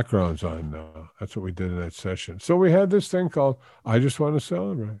the backgrounds on now. That's what we did in that session. So we had this thing called I Just Want to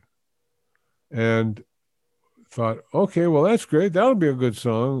Celebrate. And thought, okay, well, that's great. That'll be a good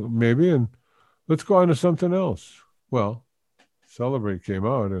song, maybe, and let's go on to something else. Well, Celebrate came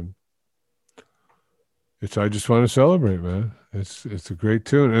out, and it's I Just Want to Celebrate, man. It's a great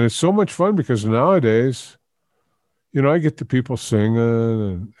tune, and it's so much fun because nowadays, I get the people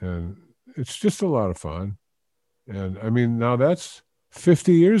singing, and it's just a lot of fun. And, I mean, now that's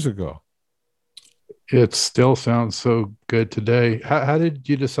 50 years ago. It still sounds so good today. How did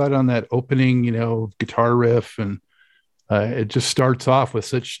you decide on that opening, guitar riff? And it just starts off with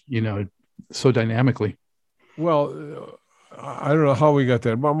such, so dynamically. Well, I don't know how we got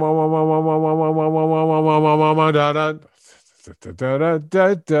that. I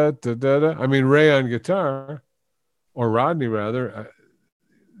mean, Ray on guitar, or Rodney rather.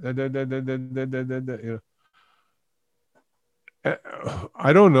 You know,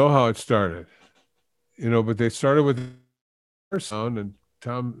 I don't know how it started, but they started with their sound, and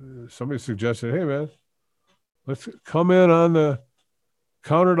somebody suggested, "Hey, man, let's come in on the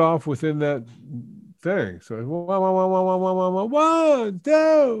count it off within that thing." So 1,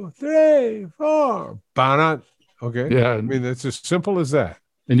 2, 3, 4. Banat. Okay. Yeah. I mean, it's as simple as that.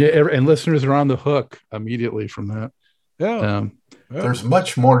 And yeah, and listeners are on the hook immediately from that. Yeah. There's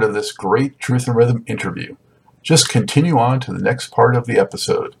much more to this great Truth in Rhythm interview. Just continue on to the next part of the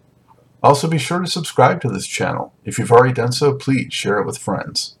episode. Also, be sure to subscribe to this channel. If you've already done so, please share it with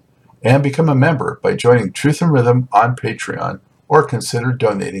friends. And become a member by joining Truth in Rhythm on Patreon, or consider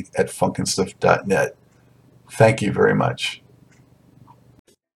donating at funkinstuff.net. Thank you very much.